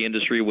relevant to the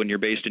industry when you're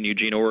based in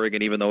Eugene,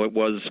 Oregon, even though it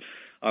was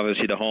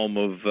obviously the home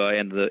of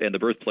and the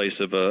birthplace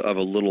of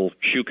a little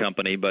shoe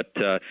company, but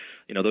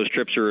those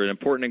trips are an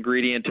important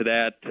ingredient to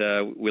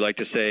that. We like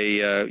to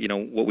say,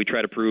 what we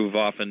try to prove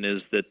often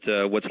is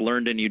that what's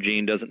learned in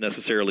Eugene doesn't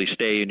necessarily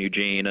stay in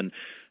Eugene, and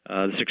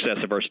the success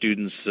of our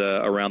students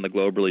around the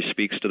globe really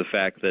speaks to the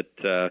fact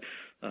that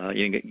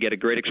you can get a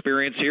great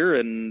experience here,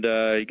 and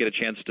you get a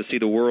chance to see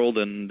the world,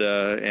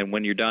 and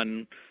when you're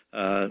done.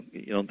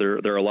 There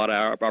are a lot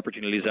of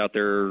opportunities out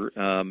there,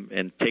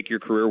 and take your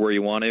career where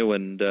you want to,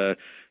 and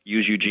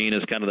use Eugene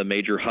as kind of the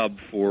major hub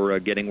for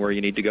getting where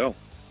you need to go.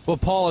 Well,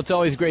 Paul, it's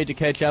always great to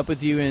catch up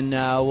with you, and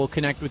we'll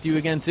connect with you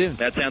again soon.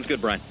 That sounds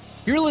good, Brian.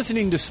 You're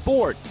listening to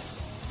Sports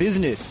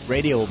Business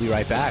Radio. We'll be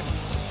right back.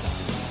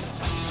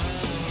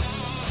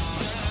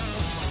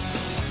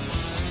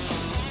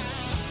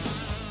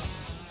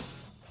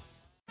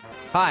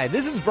 Hi,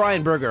 this is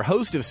Brian Berger,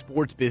 host of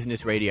Sports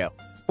Business Radio.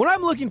 When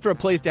I'm looking for a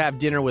place to have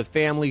dinner with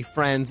family,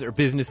 friends, or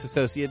business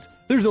associates,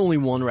 there's only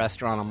one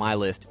restaurant on my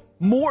list.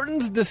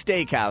 Morton's The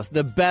Steakhouse,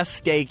 the best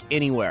steak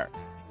anywhere.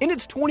 In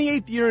its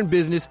 28th year in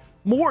business,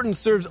 Morton's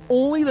serves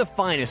only the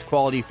finest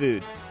quality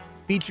foods,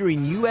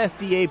 featuring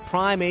USDA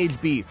prime-aged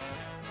beef,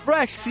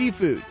 fresh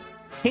seafood,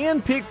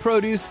 hand-picked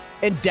produce,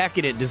 and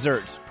decadent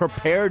desserts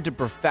prepared to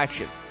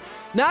perfection.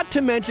 Not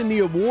to mention the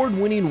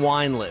award-winning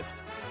wine list.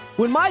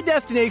 When my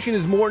destination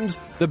is Morton's,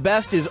 the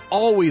best is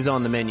always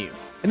on the menu.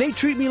 And they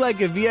treat me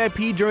like a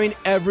VIP during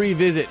every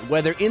visit,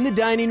 whether in the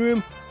dining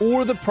room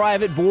or the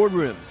private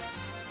boardrooms.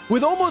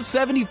 With almost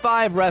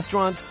 75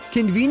 restaurants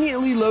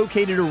conveniently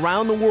located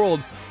around the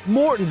world,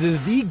 Morton's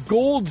is the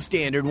gold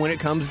standard when it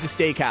comes to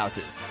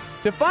steakhouses.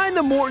 To find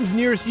the Morton's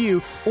nearest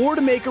you or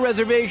to make a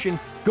reservation,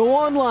 go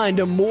online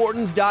to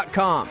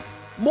Mortons.com.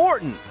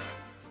 Morton's,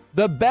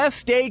 the best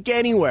steak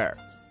anywhere,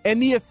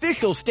 and the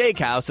official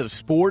steakhouse of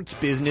Sports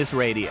Business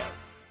Radio.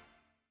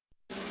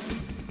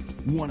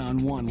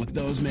 One-on-one with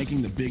those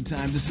making the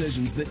big-time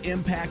decisions that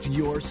impact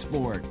your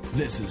sport.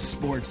 This is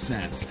Sports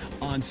Sense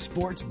on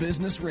Sports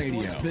Business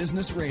Radio. Sports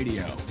Business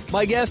Radio.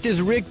 My guest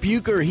is Rick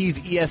Bucher. He's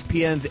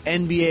ESPN's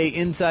NBA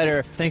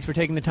insider. Thanks for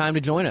taking the time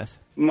to join us.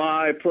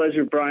 My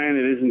pleasure, Brian.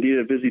 It is indeed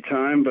a busy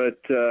time, but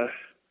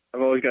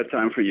I've always got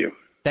time for you.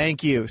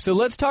 Thank you. So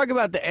let's talk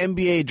about the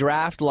NBA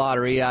draft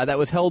lottery that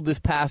was held this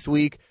past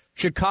week.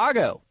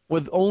 Chicago,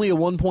 with only a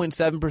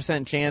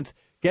 1.7% chance,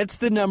 gets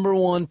the number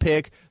one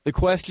pick. The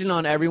question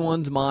on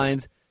everyone's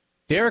minds,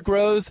 Derrick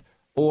Rose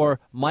or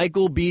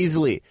Michael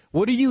Beasley?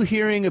 What are you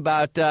hearing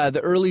about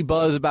the early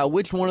buzz about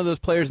which one of those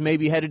players may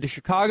be headed to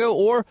Chicago,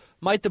 or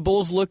might the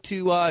Bulls look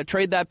to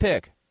trade that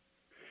pick?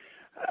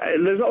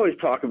 There's always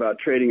talk about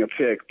trading a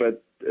pick,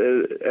 but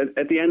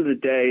at the end of the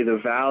day, the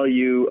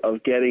value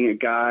of getting a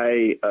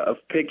guy, of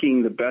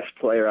picking the best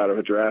player out of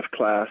a draft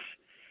class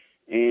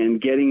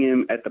and getting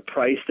him at the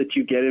price that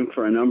you get him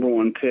for a number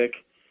one pick,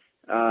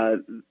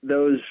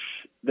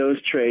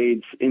 those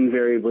trades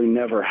invariably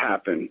never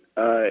happen.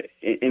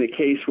 In a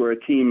case where a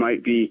team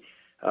might be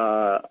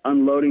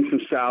unloading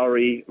some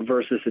salary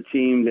versus a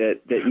team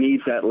that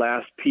needs that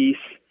last piece,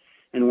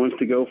 and wants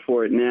to go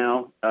for it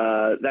now,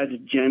 that's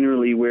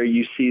generally where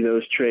you see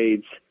those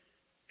trades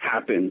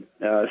happen.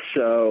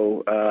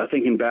 So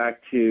thinking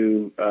back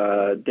to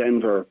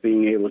Denver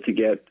being able to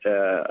get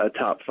a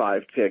top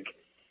 5 pick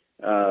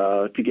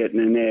to get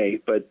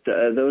Nene, but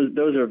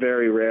those are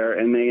very rare,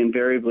 and they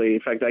invariably, in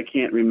fact, I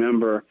can't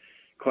remember,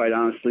 quite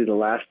honestly, the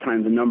last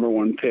time the number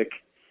 1 pick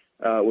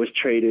was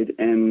traded,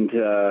 and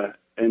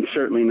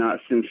certainly not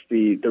since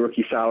the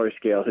rookie salary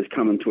scale has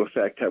come into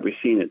effect have we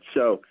seen it.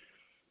 So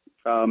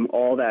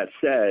all that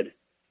said,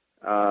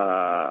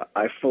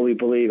 I fully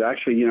believe,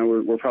 actually,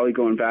 we're probably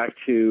going back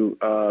to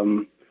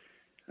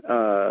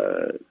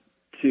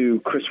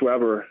Chris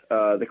Webber,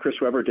 the Chris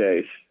Webber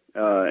days,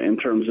 in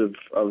terms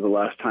of the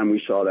last time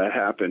we saw that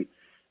happen,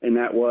 and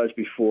that was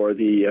before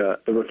the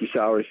rookie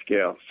salary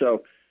scale.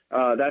 So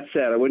that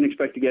said, I wouldn't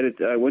expect to get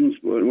it. I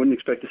wouldn't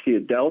expect to see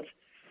it dealt.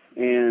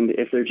 And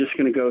if they're just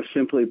going to go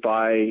simply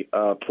by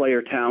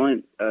player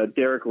talent,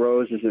 Derrick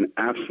Rose is an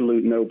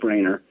absolute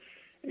no-brainer.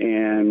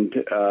 And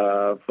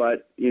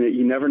but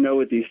you never know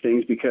with these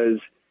things because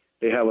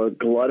they have a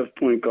glut of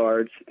point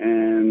guards,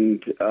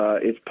 and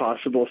it's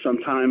possible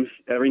sometimes,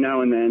 every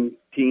now and then,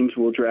 teams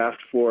will draft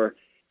for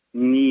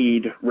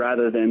need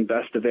rather than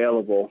best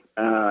available,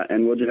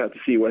 and we'll just have to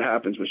see what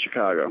happens with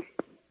Chicago.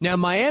 Now,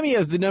 Miami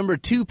has the number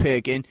 2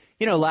 pick, and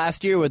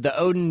last year with the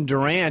Oden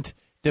Durant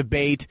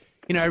debate,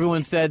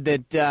 everyone said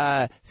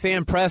that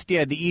Sam Presti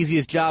had the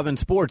easiest job in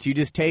sports. You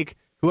just take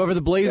whoever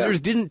the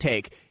Blazers didn't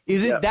take.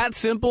 Is it that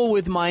simple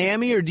with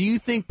Miami, or do you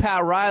think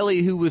Pat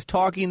Riley, who was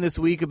talking this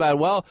week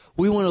about,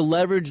 we want to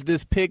leverage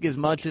this pick as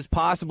much as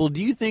possible,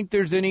 do you think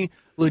there's any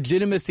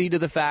legitimacy to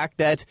the fact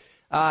that,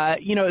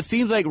 it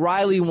seems like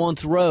Riley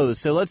wants Rose.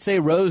 So let's say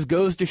Rose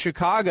goes to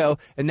Chicago,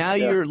 and now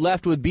you're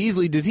left with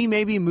Beasley. Does he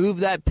maybe move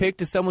that pick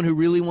to someone who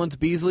really wants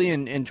Beasley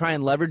and try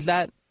and leverage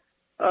that?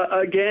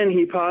 Again,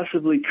 he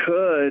possibly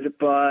could,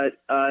 but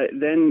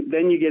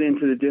then you get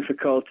into the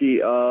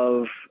difficulty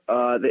of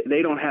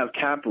they don't have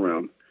cap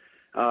room.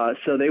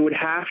 So they would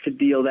have to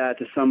deal that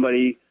to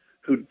somebody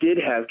who did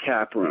have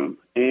cap room.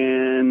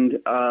 And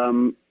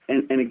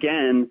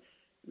again,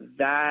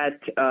 that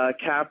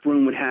cap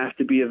room would have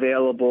to be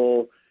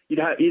available. You'd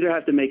either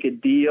have to make a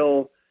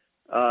deal.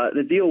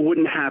 The deal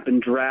wouldn't happen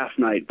draft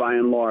night by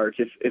and large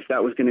if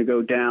that was going to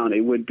go down.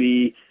 It would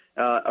be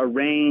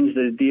arranged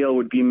that a deal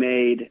would be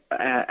made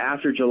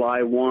after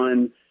July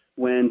 1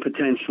 when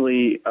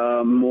potentially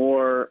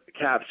more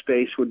cap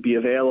space would be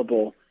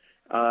available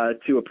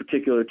to a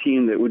particular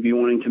team that would be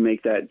wanting to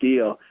make that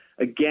deal.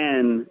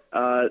 Again,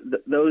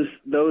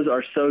 those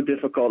are so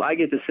difficult. I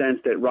get the sense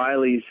that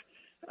Riley's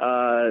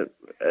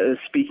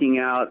speaking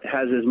out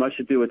has as much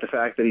to do with the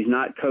fact that he's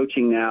not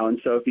coaching now, and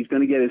so if he's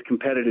going to get his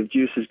competitive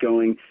juices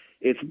going,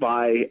 it's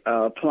by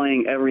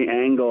playing every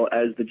angle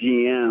as the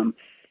GM.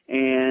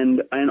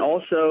 And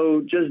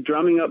also just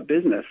drumming up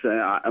business.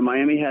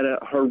 Miami had a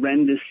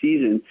horrendous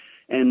season,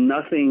 and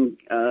nothing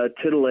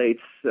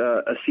titillates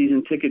a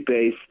season ticket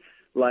base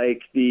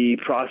like the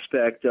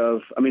prospect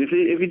of. I mean,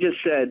 if he just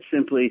said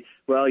simply,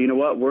 well, you know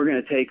what, we're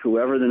going to take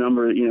whoever the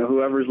number,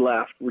 whoever's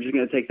left, we're just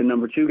going to take the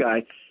number 2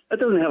 guy. That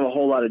doesn't have a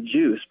whole lot of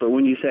juice. But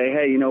when you say,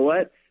 hey, you know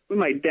what, we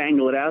might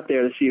dangle it out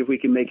there to see if we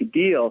can make a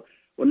deal.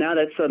 Well, now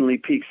that suddenly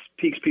piques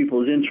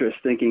people's interest,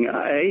 thinking,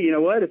 hey, you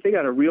know what, if they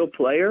got a real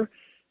player.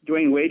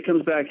 Dwayne Wade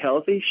comes back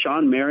healthy.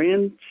 Sean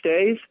Marion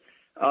stays.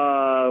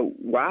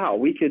 Wow,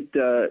 we could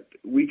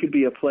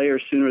be a player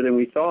sooner than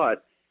we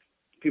thought.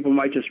 People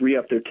might just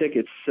re-up their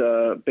tickets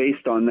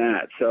based on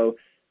that. So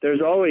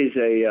there's always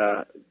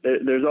the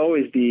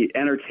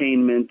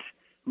entertainment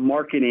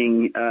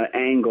marketing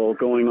angle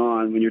going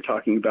on when you're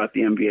talking about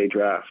the NBA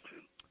draft.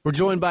 We're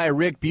joined by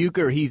Rick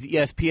Bucher. He's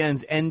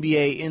ESPN's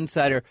NBA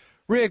insider.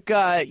 Rick,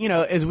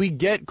 as we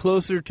get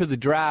closer to the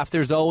draft,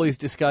 there's always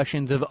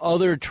discussions of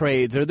other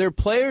trades. Are there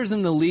players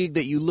in the league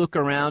that you look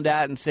around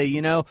at and say,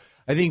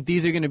 I think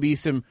these are going to be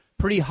some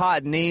pretty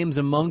hot names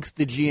amongst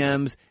the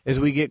GMs as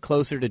we get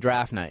closer to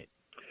draft night?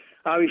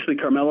 Obviously,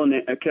 Carmelo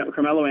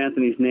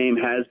Anthony's name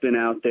has been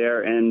out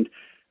there, and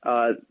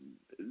the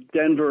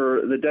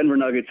Denver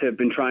Nuggets have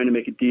been trying to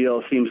make a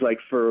deal, seems like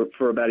for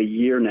about a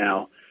year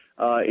now,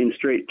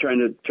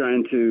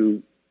 trying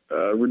to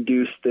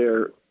reduce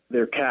their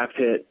cap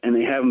hit, and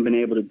they haven't been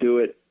able to do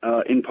it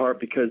in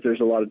part because there's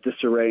a lot of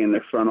disarray in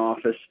their front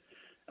office.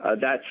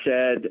 That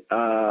said,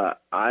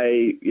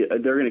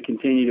 they're going to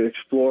continue to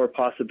explore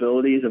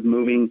possibilities of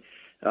moving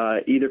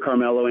either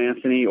Carmelo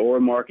Anthony or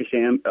Marcus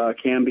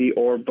Camby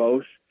or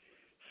both.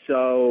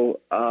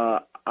 So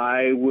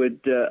I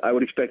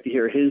would expect to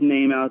hear his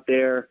name out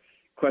there.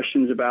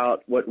 Questions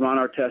about what Ron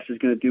Artest is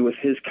going to do with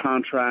his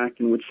contract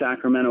and would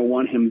Sacramento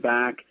want him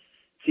back.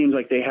 Seems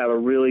like they have a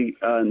really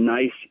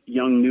nice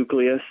young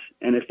nucleus,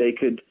 and if they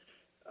could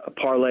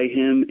parlay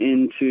him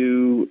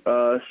into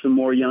some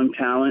more young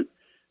talent,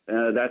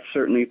 that's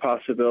certainly a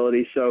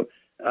possibility. So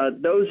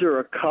those are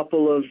a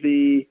couple of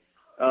the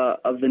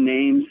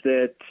names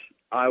that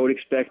I would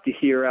expect to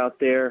hear out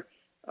there.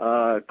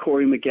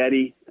 Corey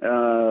Maggette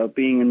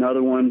being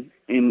another one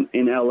in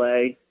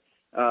L.A.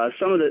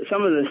 Some of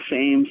the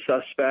same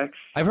suspects.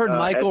 I've heard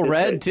Michael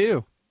Redd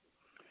too.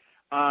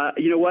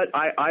 You know what?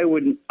 I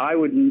would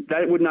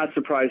that would not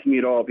surprise me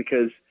at all,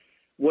 because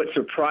what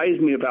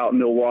surprised me about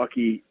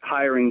Milwaukee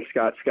hiring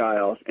Scott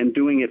Skiles and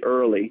doing it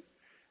early,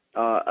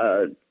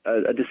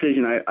 a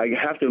decision I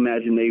have to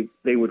imagine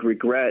they would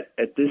regret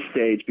at this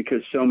stage,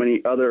 because so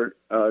many other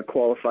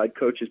qualified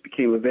coaches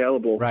became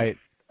available. Right.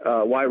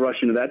 Why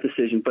rush into that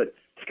decision? But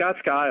Scott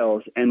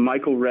Skiles and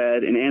Michael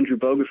Redd and Andrew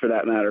Bogut, for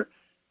that matter,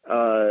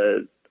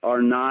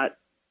 are not.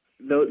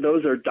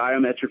 Those are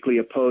diametrically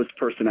opposed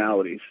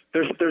personalities.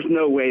 There's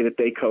no way that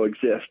they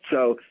coexist.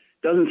 So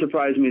it doesn't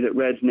surprise me that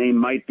Redd's name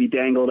might be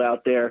dangled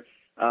out there.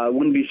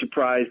 Wouldn't be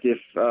surprised if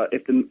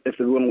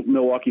the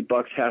Milwaukee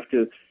Bucks have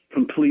to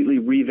completely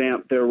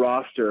revamp their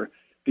roster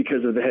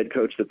because of the head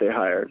coach that they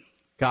hired.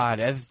 God,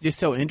 that's just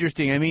so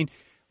interesting. I mean,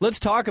 let's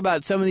talk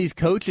about some of these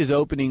coaches'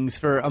 openings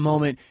for a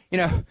moment. You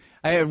know,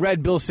 I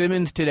read Bill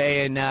Simmons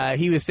today, and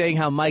he was saying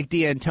how Mike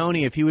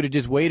D'Antoni, if he would have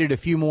just waited a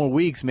few more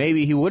weeks,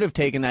 maybe he would have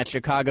taken that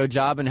Chicago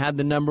job and had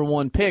the number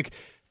one pick.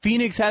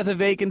 Phoenix has a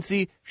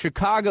vacancy.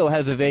 Chicago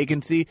has a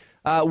vacancy.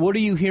 What are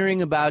you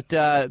hearing about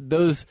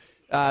those?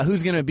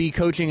 Who's going to be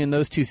coaching in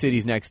those two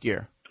cities next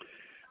year?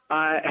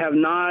 I have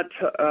not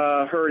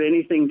heard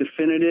anything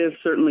definitive.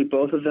 Certainly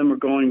both of them are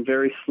going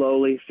very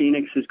slowly.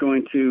 Phoenix is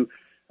going to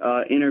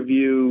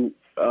interview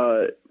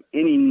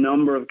any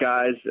number of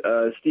guys.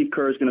 Steve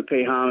Kerr is going to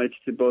pay homage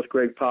to both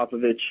Greg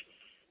Popovich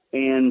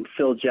and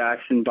Phil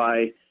Jackson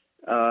by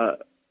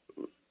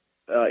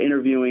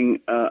interviewing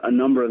a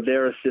number of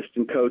their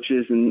assistant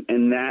coaches,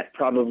 and that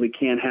probably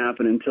can't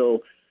happen until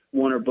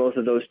one or both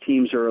of those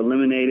teams are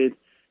eliminated.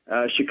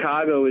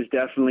 Chicago is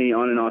definitely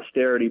on an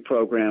austerity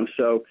program,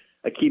 so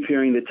I keep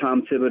hearing that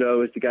Tom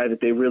Thibodeau is the guy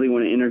that they really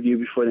want to interview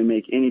before they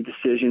make any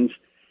decisions.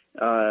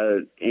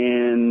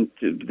 And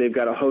they've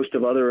got a host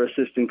of other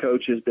assistant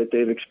coaches that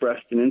they've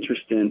expressed an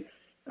interest in.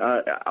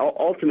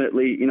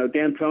 Ultimately, you know,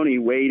 D'Antoni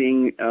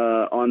waiting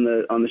on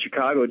the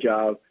Chicago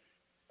job,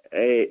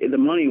 the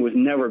money was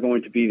never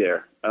going to be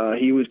there.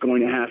 He was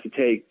going to have to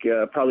take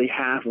probably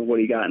half of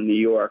what he got in New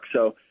York.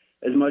 So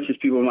as much as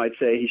people might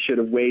say he should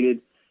have waited,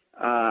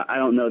 I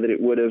don't know that it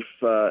would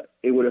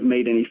have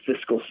made any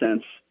fiscal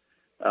sense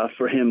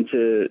for him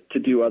to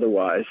do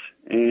otherwise.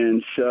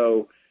 And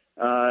so.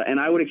 And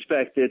I would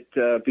expect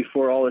that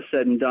before all is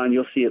said and done,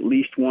 you'll see at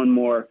least one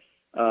more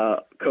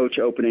coach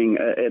opening.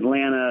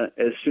 Atlanta,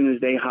 as soon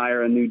as they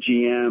hire a new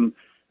GM,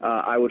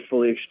 I would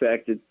fully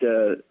expect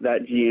that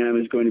that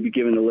GM is going to be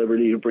given the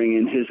liberty to bring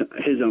in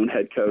his own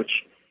head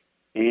coach.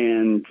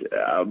 And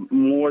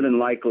more than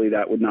likely,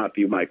 that would not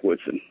be Mike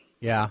Woodson.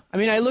 Yeah. I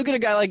mean, I look at a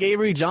guy like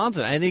Avery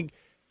Johnson. I think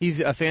he's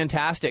a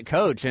fantastic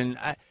coach. And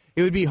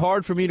it would be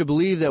hard for me to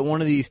believe that one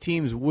of these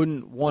teams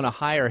wouldn't want to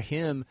hire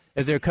him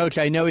as their coach.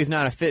 I know he's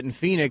not a fit in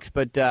Phoenix,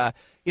 but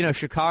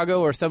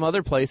Chicago or some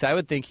other place, I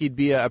would think he'd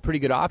be a pretty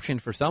good option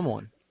for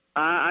someone.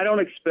 I don't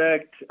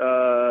expect.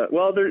 Here's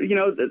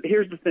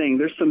the thing: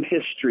 there's some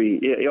history.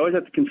 You always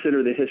have to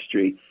consider the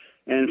history.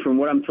 And from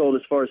what I'm told,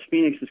 as far as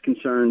Phoenix is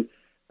concerned,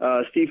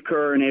 Steve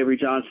Kerr and Avery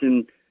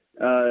Johnson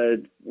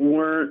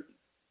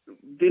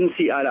didn't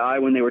see eye to eye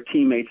when they were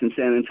teammates in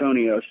San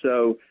Antonio.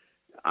 So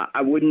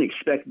I wouldn't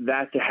expect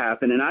that to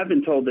happen. And I've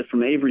been told that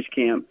from Avery's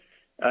camp,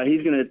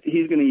 he's going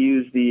to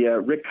use the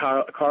Rick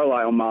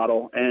Carlisle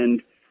model,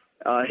 and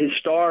his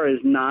star is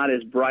not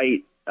as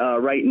bright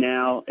right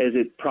now as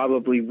it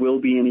probably will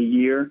be in a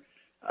year.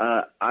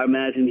 I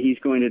imagine he's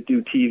going to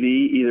do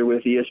TV either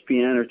with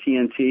ESPN or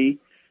TNT,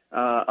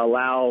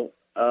 allow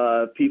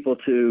people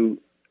to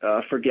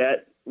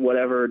forget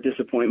whatever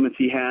disappointments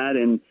he had,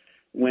 and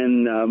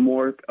when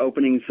more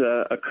openings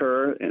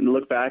occur, and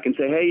look back and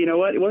say, hey, you know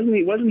what?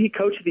 Wasn't he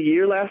coach of the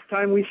year last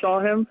time we saw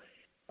him?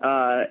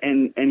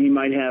 And he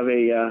might have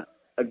a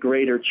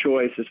greater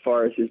choice as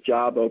far as his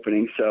job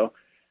opening. So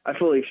I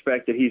fully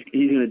expect that he's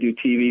going to do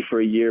TV for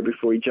a year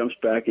before he jumps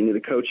back into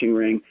the coaching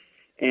ring.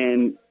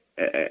 And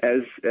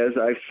as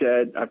I've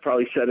said, I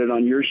probably said it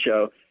on your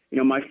show, you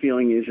know, my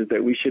feeling is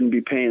that we shouldn't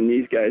be paying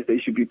these guys. They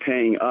should be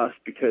paying us,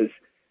 because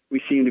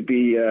we seem to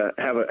be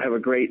have a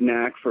great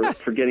knack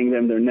for getting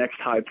them their next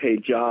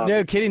high-paid job.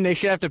 No kidding. They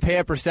should have to pay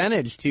a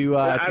percentage to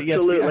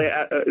absolutely.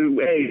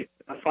 Hey,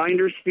 a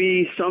finder's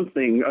fee,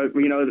 something.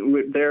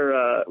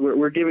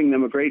 We're giving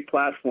them a great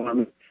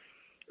platform.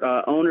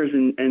 Owners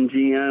and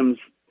GMs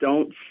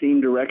don't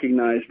seem to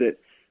recognize that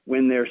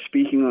when they're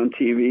speaking on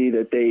TV,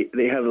 that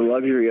they have the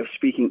luxury of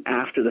speaking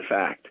after the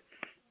fact.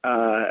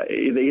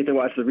 They get to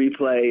watch the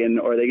replay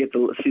or they get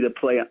to see the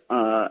play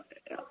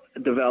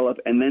develop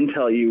and then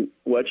tell you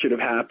what should have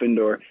happened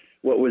or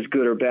what was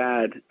good or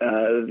bad.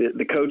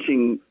 The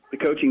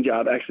coaching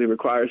job actually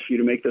requires for you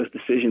to make those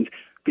decisions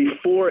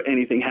before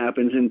anything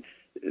happens, and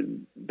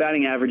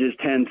batting averages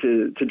tend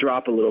to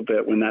drop a little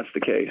bit when that's the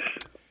case.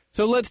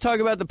 So let's talk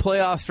about the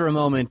playoffs for a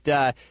moment.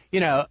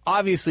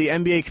 Obviously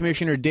NBA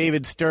Commissioner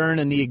David Stern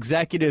and the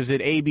executives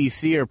at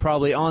ABC are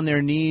probably on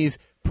their knees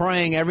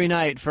praying every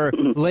night for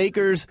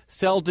Lakers,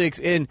 Celtics,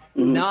 and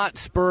not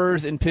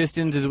Spurs and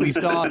Pistons as we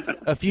saw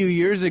a few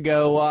years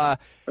ago.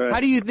 How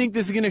do you think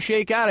this is going to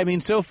shake out? I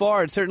mean, so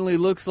far it certainly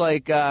looks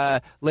like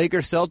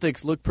Lakers,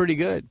 Celtics look pretty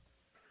good.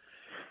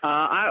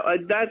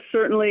 That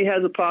certainly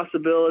has a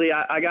possibility.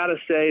 I got to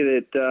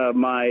say that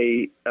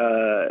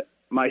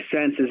my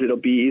sense is it'll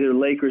be either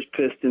Lakers,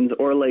 Pistons,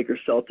 or Lakers,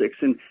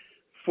 Celtics. And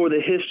for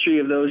the history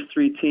of those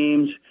three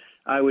teams,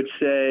 I would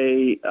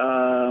say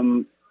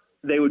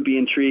they would be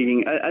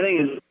intriguing. I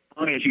think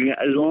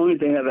as long as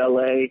they have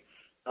LA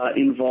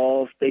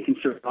involved, they can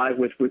survive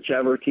with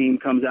whichever team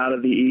comes out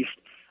of the East.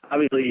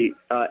 Obviously,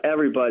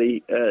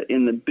 everybody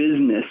in the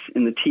business,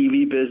 in the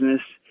TV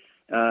business,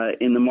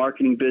 in the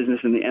marketing business,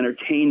 and the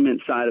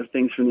entertainment side of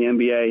things from the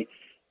NBA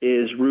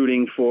is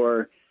rooting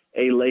for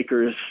a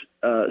Lakers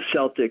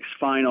Celtics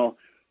final.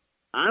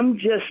 I'm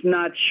just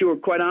not sure.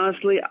 Quite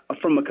honestly,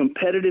 from a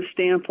competitive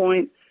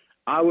standpoint,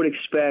 I would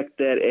expect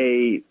that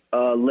a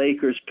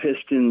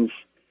Lakers-Pistons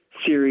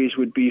series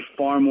would be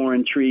far more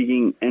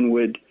intriguing and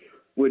would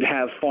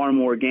have far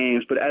more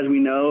games. But as we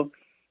know,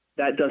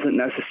 that doesn't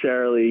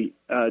necessarily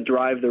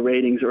drive the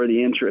ratings or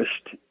the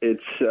interest.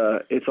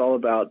 It's all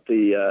about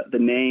the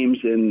names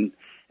and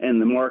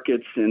the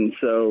markets, and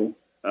so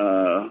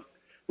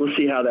we'll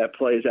see how that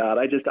plays out.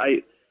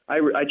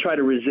 I try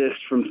to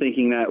resist from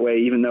thinking that way,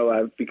 even though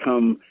I've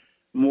become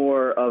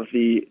more of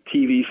the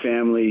TV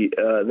family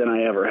than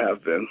I ever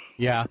have been.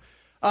 Yeah.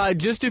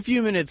 Just a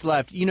few minutes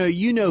left.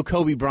 You know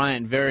Kobe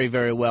Bryant very,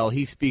 very well.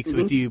 He speaks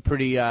with you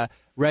pretty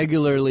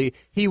regularly.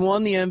 He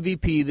won the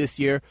MVP this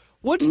year.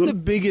 What's the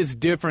biggest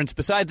difference,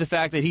 besides the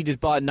fact that he just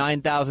bought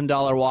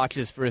 $9,000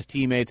 watches for his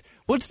teammates,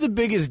 what's the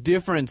biggest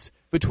difference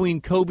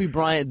between Kobe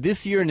Bryant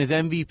this year in his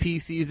MVP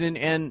season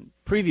and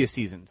previous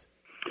seasons?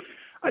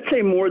 I'd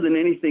say more than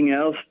anything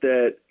else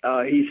that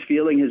he's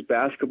feeling his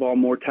basketball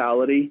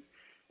mortality,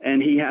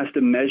 and he has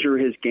to measure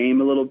his game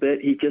a little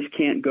bit. He just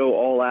can't go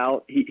all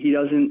out. He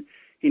doesn't.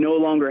 He no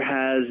longer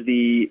has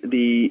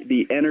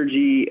the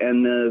energy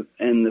and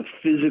the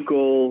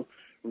physical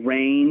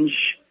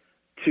range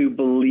to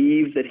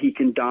believe that he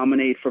can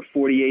dominate for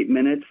 48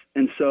 minutes.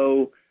 And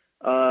so,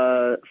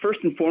 first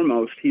and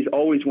foremost, he's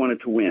always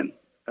wanted to win.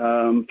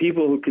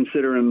 People who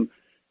consider him,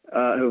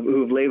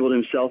 who have labeled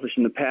him selfish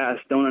in the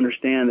past, don't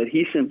understand that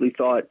he simply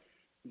thought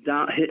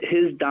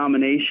his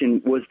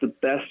domination was the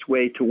best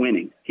way to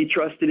winning. He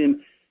trusted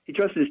him. He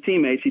trusted his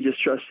teammates. He just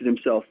trusted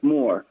himself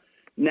more.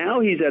 Now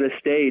he's at a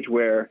stage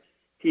where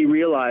he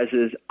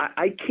realizes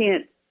I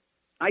can't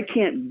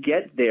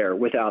get there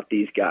without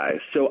these guys.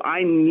 So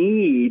I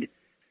need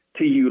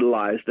to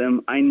utilize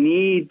them. I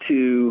need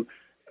to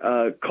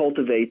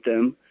cultivate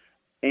them,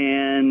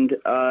 and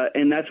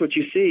that's what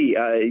you see.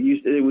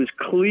 It was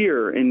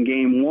clear in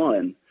Game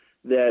 1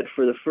 that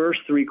for the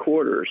first three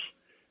quarters,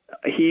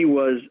 he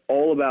was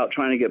all about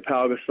trying to get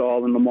Pau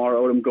Gasol and Lamar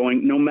Odom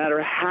going, no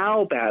matter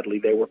how badly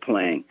they were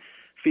playing,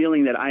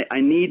 feeling that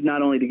I need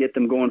not only to get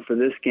them going for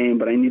this game,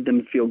 but I need them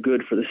to feel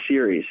good for the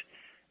series.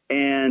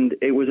 And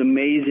it was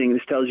amazing.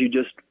 This tells you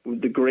just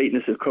the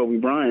greatness of Kobe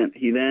Bryant.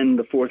 He then,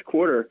 the fourth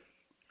quarter,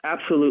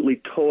 absolutely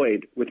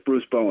toyed with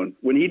Bruce Bowen.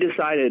 When he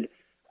decided,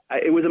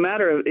 it was a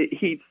matter of,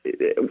 it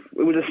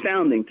was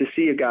astounding to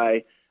see a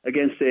guy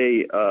against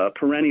a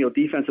perennial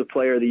defensive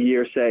player of the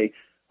year say,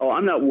 oh,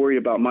 I'm not worried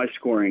about my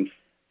scoring.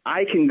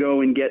 I can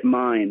go and get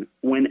mine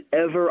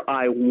whenever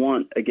I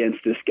want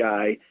against this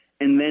guy,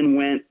 and then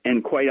went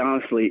and quite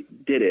honestly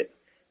did it.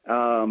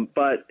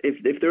 But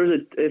if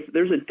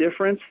there's a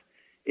difference,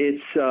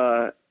 it's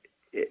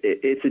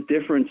a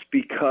difference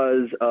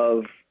because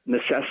of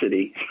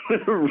necessity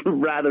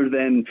rather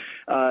than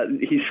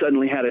he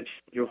suddenly had a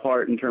change of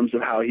heart in terms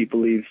of how he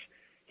believes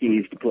he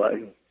needs to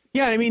play.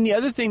 Yeah, I mean, the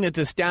other thing that's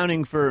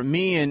astounding for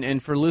me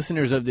and for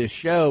listeners of this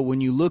show,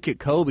 when you look at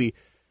Kobe,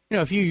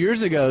 a few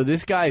years ago,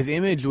 this guy's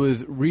image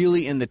was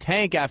really in the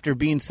tank after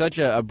being such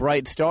a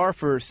bright star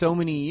for so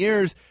many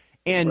years.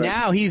 And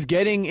now he's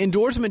getting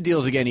endorsement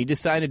deals again. He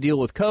just signed a deal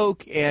with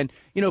Coke, and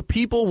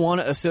people want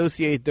to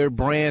associate their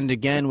brand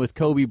again with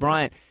Kobe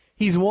Bryant.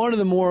 He's one of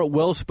the more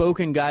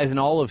well-spoken guys in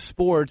all of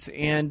sports,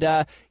 and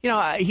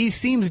he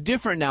seems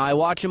different now. I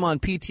watch him on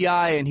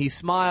PTI, and he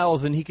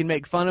smiles, and he can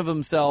make fun of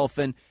himself,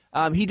 and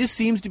he just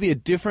seems to be a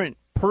different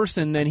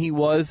person than he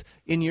was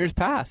in years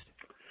past.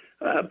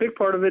 A big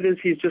part of it is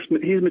he's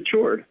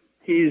matured.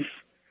 He's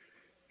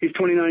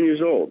 29 years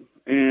old,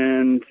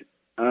 and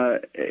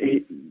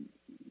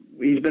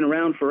he's been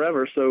around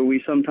forever, so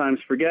we sometimes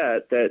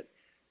forget that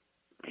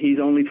he's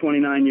only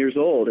 29 years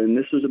old, and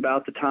this was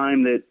about the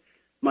time that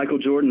Michael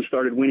Jordan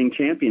started winning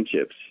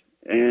championships.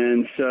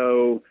 And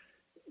so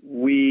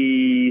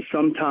we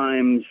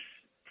sometimes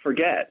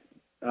forget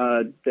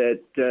that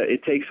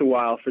it takes a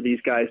while for these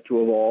guys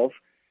to evolve.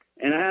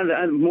 And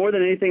I more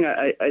than anything,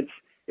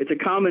 it's a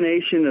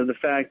combination of the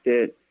fact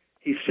that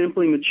he's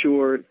simply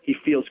matured, he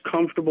feels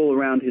comfortable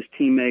around his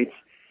teammates,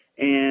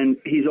 and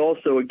he's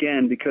also,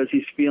 again, because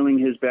he's feeling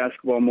his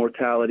basketball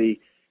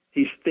mortality,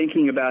 he's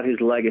thinking about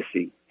his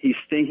legacy. He's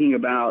thinking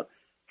about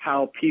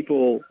how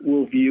people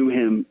will view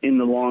him in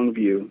the long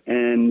view.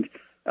 And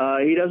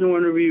he doesn't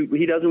want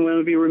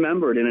to be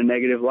remembered in a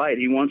negative light.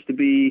 He wants to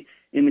be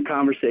in the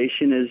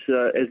conversation as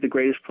the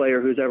greatest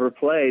player who's ever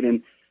played.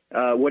 And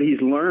what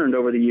he's learned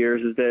over the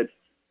years is that,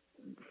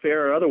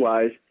 fair or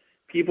otherwise,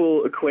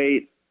 people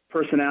equate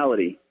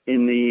personality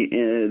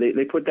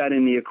they put that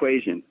in the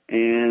equation,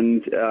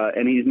 and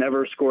he's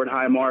never scored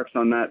high marks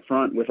on that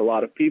front with a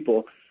lot of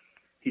people.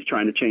 He's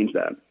trying to change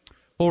that.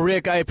 Well,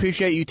 Rick, I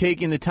appreciate you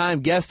taking the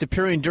time. Guests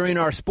appearing during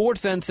our Sports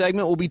Sense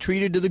segment will be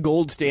treated to the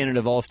gold standard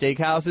of all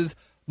steakhouses.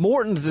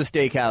 Morton's the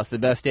Steakhouse, the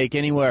best steak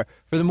anywhere.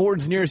 For the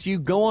Morton's nearest you,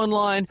 go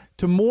online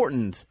to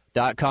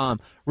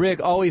Mortons.com.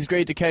 Rick, always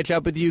great to catch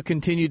up with you.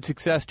 Continued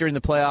success during the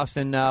playoffs,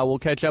 and we'll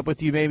catch up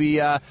with you maybe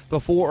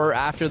before or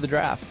after the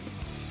draft.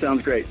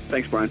 Sounds great.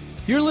 Thanks, Brian.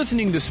 You're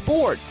listening to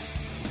Sports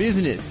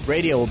Business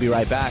Radio. We'll be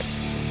right back.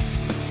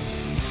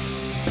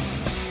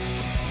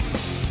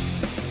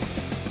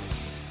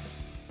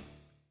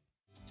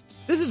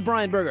 This is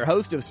Brian Berger,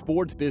 host of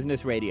Sports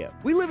Business Radio.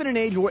 We live in an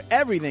age where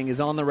everything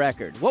is on the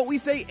record. What we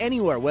say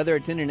anywhere, whether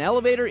it's in an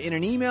elevator, in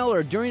an email,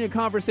 or during a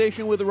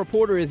conversation with a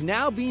reporter, is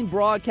now being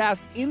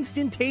broadcast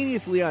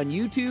instantaneously on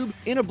YouTube,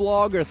 in a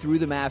blog, or through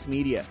the mass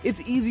media.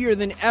 It's easier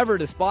than ever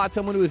to spot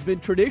someone who has been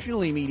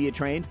traditionally media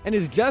trained and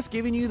is just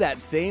giving you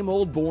that same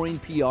old boring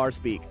PR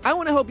speak. I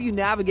want to help you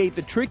navigate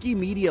the tricky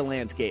media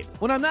landscape.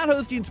 When I'm not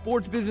hosting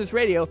Sports Business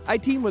Radio, I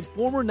team with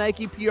former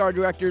Nike PR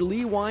director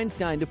Lee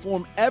Weinstein to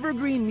form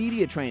Evergreen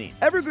Media Training.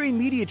 Evergreen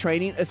Media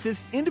Training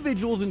assists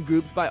individuals and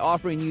groups by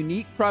offering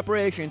unique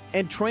preparation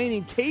and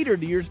training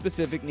catered to your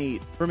specific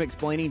needs. From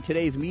explaining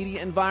today's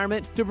media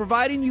environment to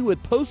providing you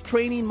with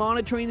post-training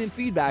monitoring and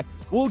feedback,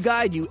 we'll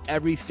guide you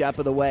every step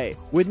of the way.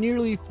 With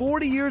nearly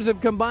 40 years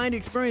of combined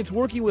experience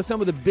working with some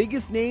of the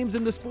biggest names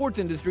in the sports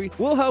industry,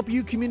 we'll help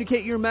you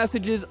communicate your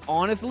messages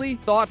honestly,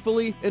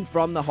 thoughtfully, and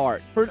from the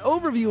heart. For an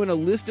overview and a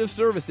list of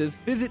services,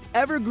 visit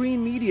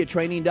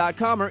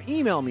evergreenmediatraining.com or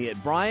email me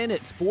at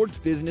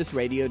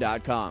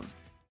brian@sportsbusinessradio.com.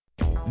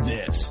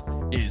 This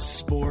is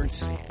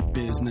Sports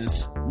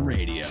Business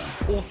Radio.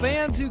 Well,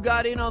 fans who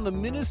got in on the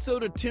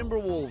Minnesota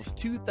Timberwolves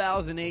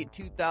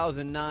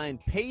 2008-2009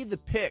 Pay the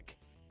Pick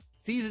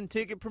season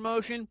ticket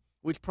promotion,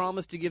 which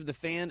promised to give the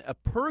fan a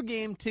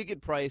per-game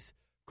ticket price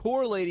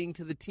correlating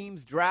to the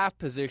team's draft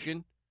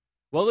position,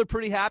 well, they're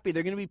pretty happy.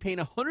 They're going to be paying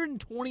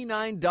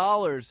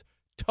 $129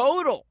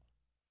 total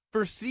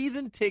for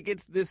season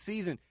tickets this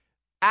season.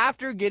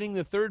 After getting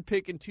the third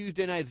pick in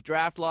Tuesday night's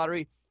draft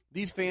lottery,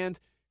 these fans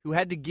who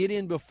had to get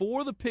in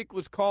before the pick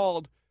was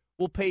called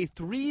will pay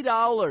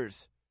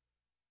 $3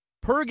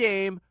 per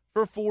game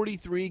for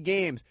 43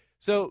 games.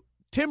 So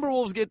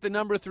Timberwolves get the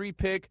number 3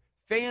 pick.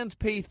 Fans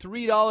pay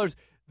 $3.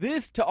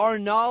 This, to our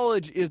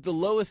knowledge, is the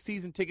lowest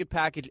season ticket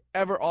package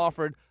ever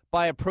offered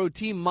by a pro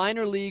team,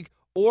 minor league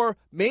or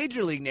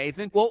major league,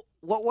 Nathan. Well,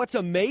 what's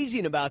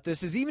amazing about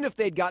this is even if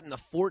they'd gotten the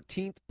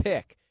 14th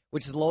pick,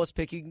 which is the lowest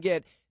pick you can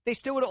get, they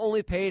still would have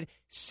only paid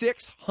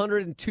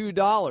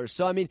 $602.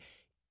 So, I mean,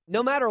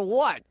 no matter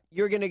what,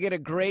 you're going to get a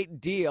great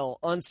deal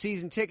on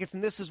season tickets.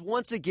 And this is,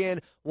 once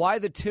again, why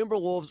the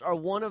Timberwolves are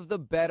one of the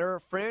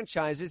better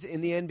franchises in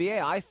the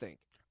NBA, I think.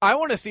 I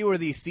want to see where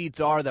these seats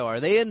are, though. Are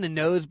they in the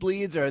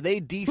nosebleeds? Are they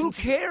decent? Who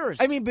cares?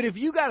 I mean, but if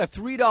you got a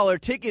 $3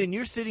 ticket and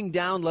you're sitting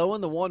down low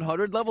in the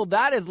 100 level,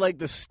 that is like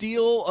the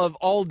steal of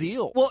all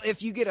deals. Well,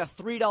 if you get a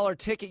 $3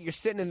 ticket, you're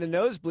sitting in the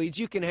nosebleeds,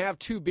 you can have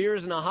 2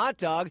 beers and a hot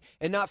dog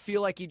and not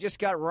feel like you just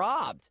got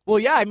robbed. Well,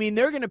 yeah, I mean,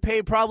 they're going to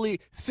pay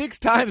probably 6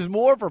 times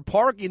more for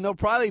parking. They'll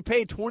probably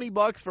pay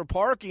 $20 for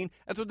parking.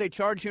 That's what they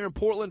charge here in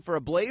Portland for a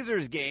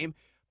Blazers game.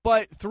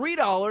 But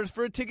 $3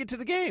 for a ticket to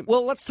the game.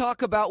 Well, let's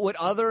talk about what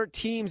other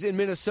teams in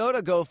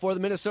Minnesota go for. The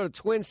Minnesota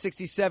Twins,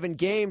 67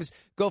 games,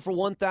 go for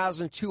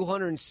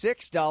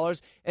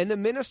 $1,206. And the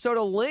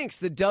Minnesota Lynx,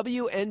 the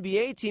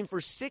WNBA team,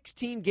 for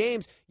 16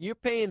 games, you're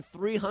paying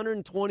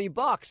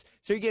 $320.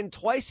 So you're getting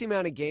twice the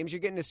amount of games. You're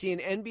getting to see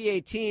an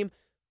NBA team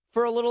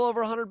for a little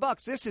over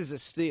 $100. This is a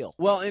steal.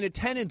 Well, and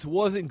attendance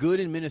wasn't good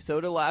in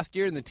Minnesota last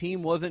year, and the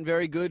team wasn't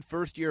very good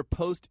first year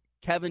post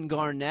Kevin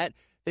Garnett.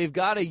 They've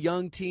got a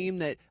young team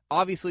that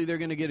obviously they're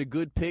going to get a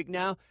good pick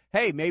now.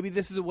 Hey, maybe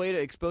this is a way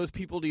to expose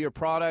people to your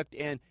product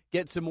and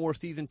get some more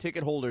season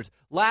ticket holders.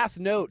 Last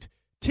note,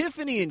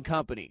 Tiffany &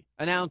 Company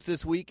announced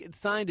this week it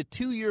signed a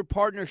 2-year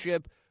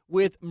partnership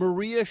with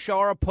Maria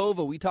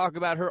Sharapova. We talk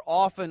about her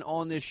often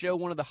on this show,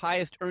 one of the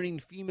highest earning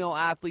female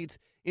athletes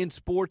in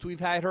sports.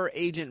 We've had her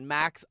agent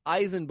Max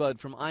Eisenbud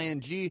from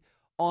ING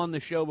on the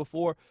show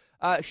before.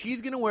 She's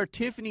going to wear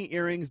Tiffany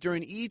earrings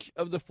during each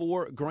of the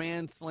 4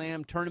 Grand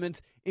Slam tournaments,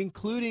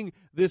 including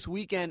this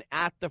weekend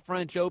at the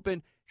French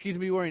Open. She's going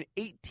to be wearing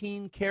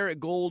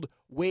 18-karat gold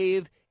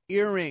wave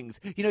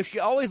earrings. You know, she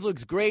always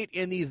looks great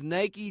in these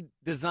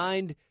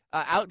Nike-designed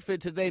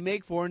outfits that they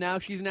make for her. Now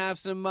she's going to have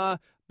some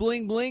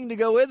bling-bling to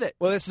go with it.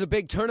 Well, this is a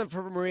big tournament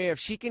for Maria. If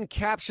she can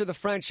capture the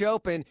French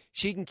Open,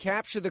 she can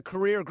capture the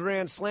career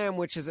Grand Slam,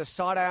 which is a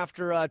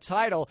sought-after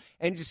title,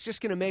 and it's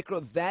just going to make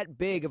her that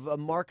big of a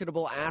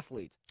marketable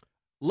athlete.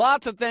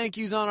 Lots of thank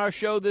yous on our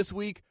show this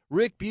week.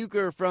 Rick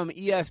Bucher from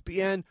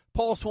ESPN,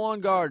 Paul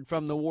Swangard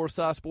from the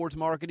Warsaw Sports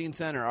Marketing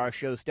Center, our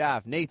show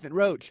staff, Nathan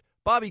Roach,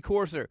 Bobby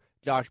Corser,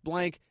 Josh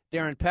Blank,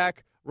 Darren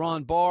Peck,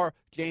 Ron Barr,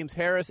 James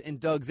Harris, and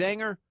Doug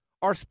Zanger.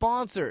 Our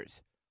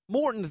sponsors,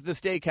 Morton's The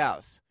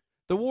Steakhouse,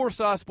 the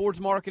Warsaw Sports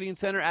Marketing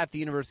Center at the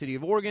University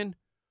of Oregon,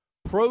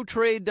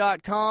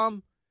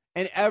 ProTrade.com,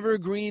 and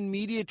Evergreen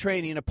Media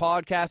Training. A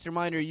podcast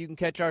reminder, you can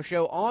catch our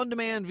show on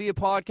demand via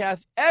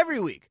podcast every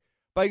week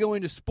by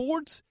going to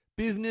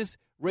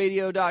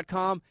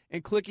sportsbusinessradio.com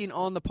and clicking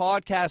on the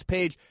podcast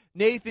page.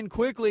 Nathan,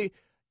 quickly,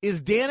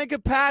 is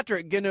Danica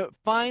Patrick going to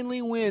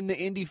finally win the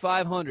Indy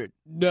 500?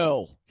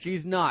 No.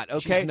 She's not,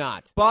 okay? She's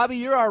not. Bobby,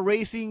 you're our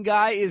racing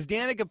guy. Is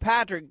Danica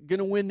Patrick going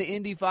to win the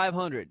Indy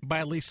 500? By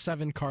at least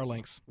 7 car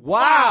lengths.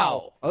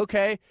 Wow.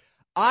 Okay.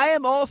 I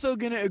am also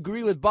going to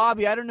agree with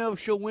Bobby. I don't know if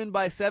she'll win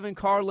by 7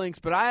 car lengths,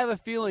 but I have a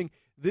feeling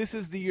this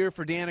is the year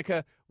for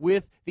Danica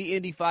with the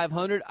Indy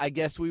 500. I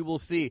guess we will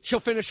see. She'll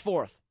finish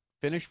 4th.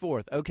 Finish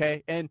 4th,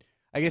 okay. And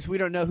I guess we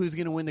don't know who's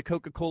going to win the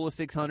Coca-Cola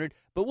 600,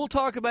 but we'll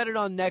talk about it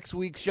on next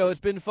week's show. It's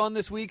been fun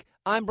this week.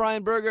 I'm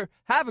Brian Berger.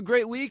 Have a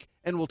great week,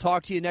 and we'll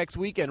talk to you next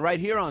weekend right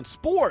here on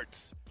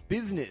Sports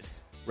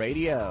Business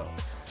Radio.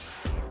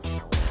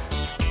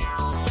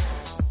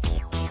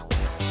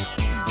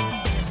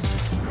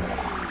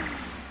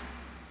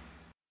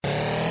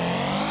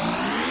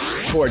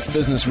 Sports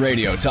Business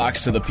Radio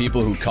talks to the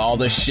people who call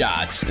the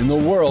shots in the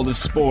world of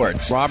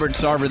sports. Robert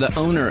Sarver, the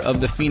owner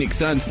of the Phoenix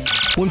Suns.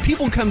 When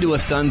people come to a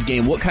Suns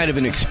game, what kind of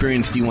an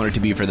experience do you want it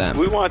to be for them?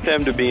 We want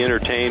them to be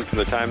entertained from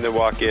the time they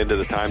walk in to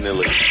the time they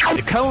leave.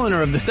 The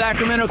co-owner of the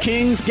Sacramento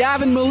Kings,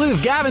 Gavin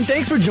Maloof. Gavin,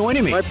 thanks for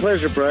joining me. My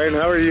pleasure, Brian.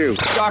 How are you?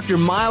 Dr.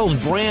 Miles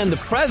Brand, the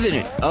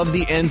president of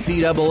the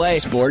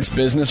NCAA. Sports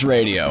Business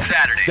Radio.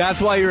 Saturday.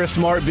 That's why you're a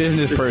smart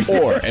business person.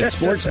 Or at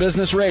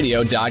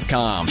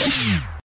sportsbusinessradio.com.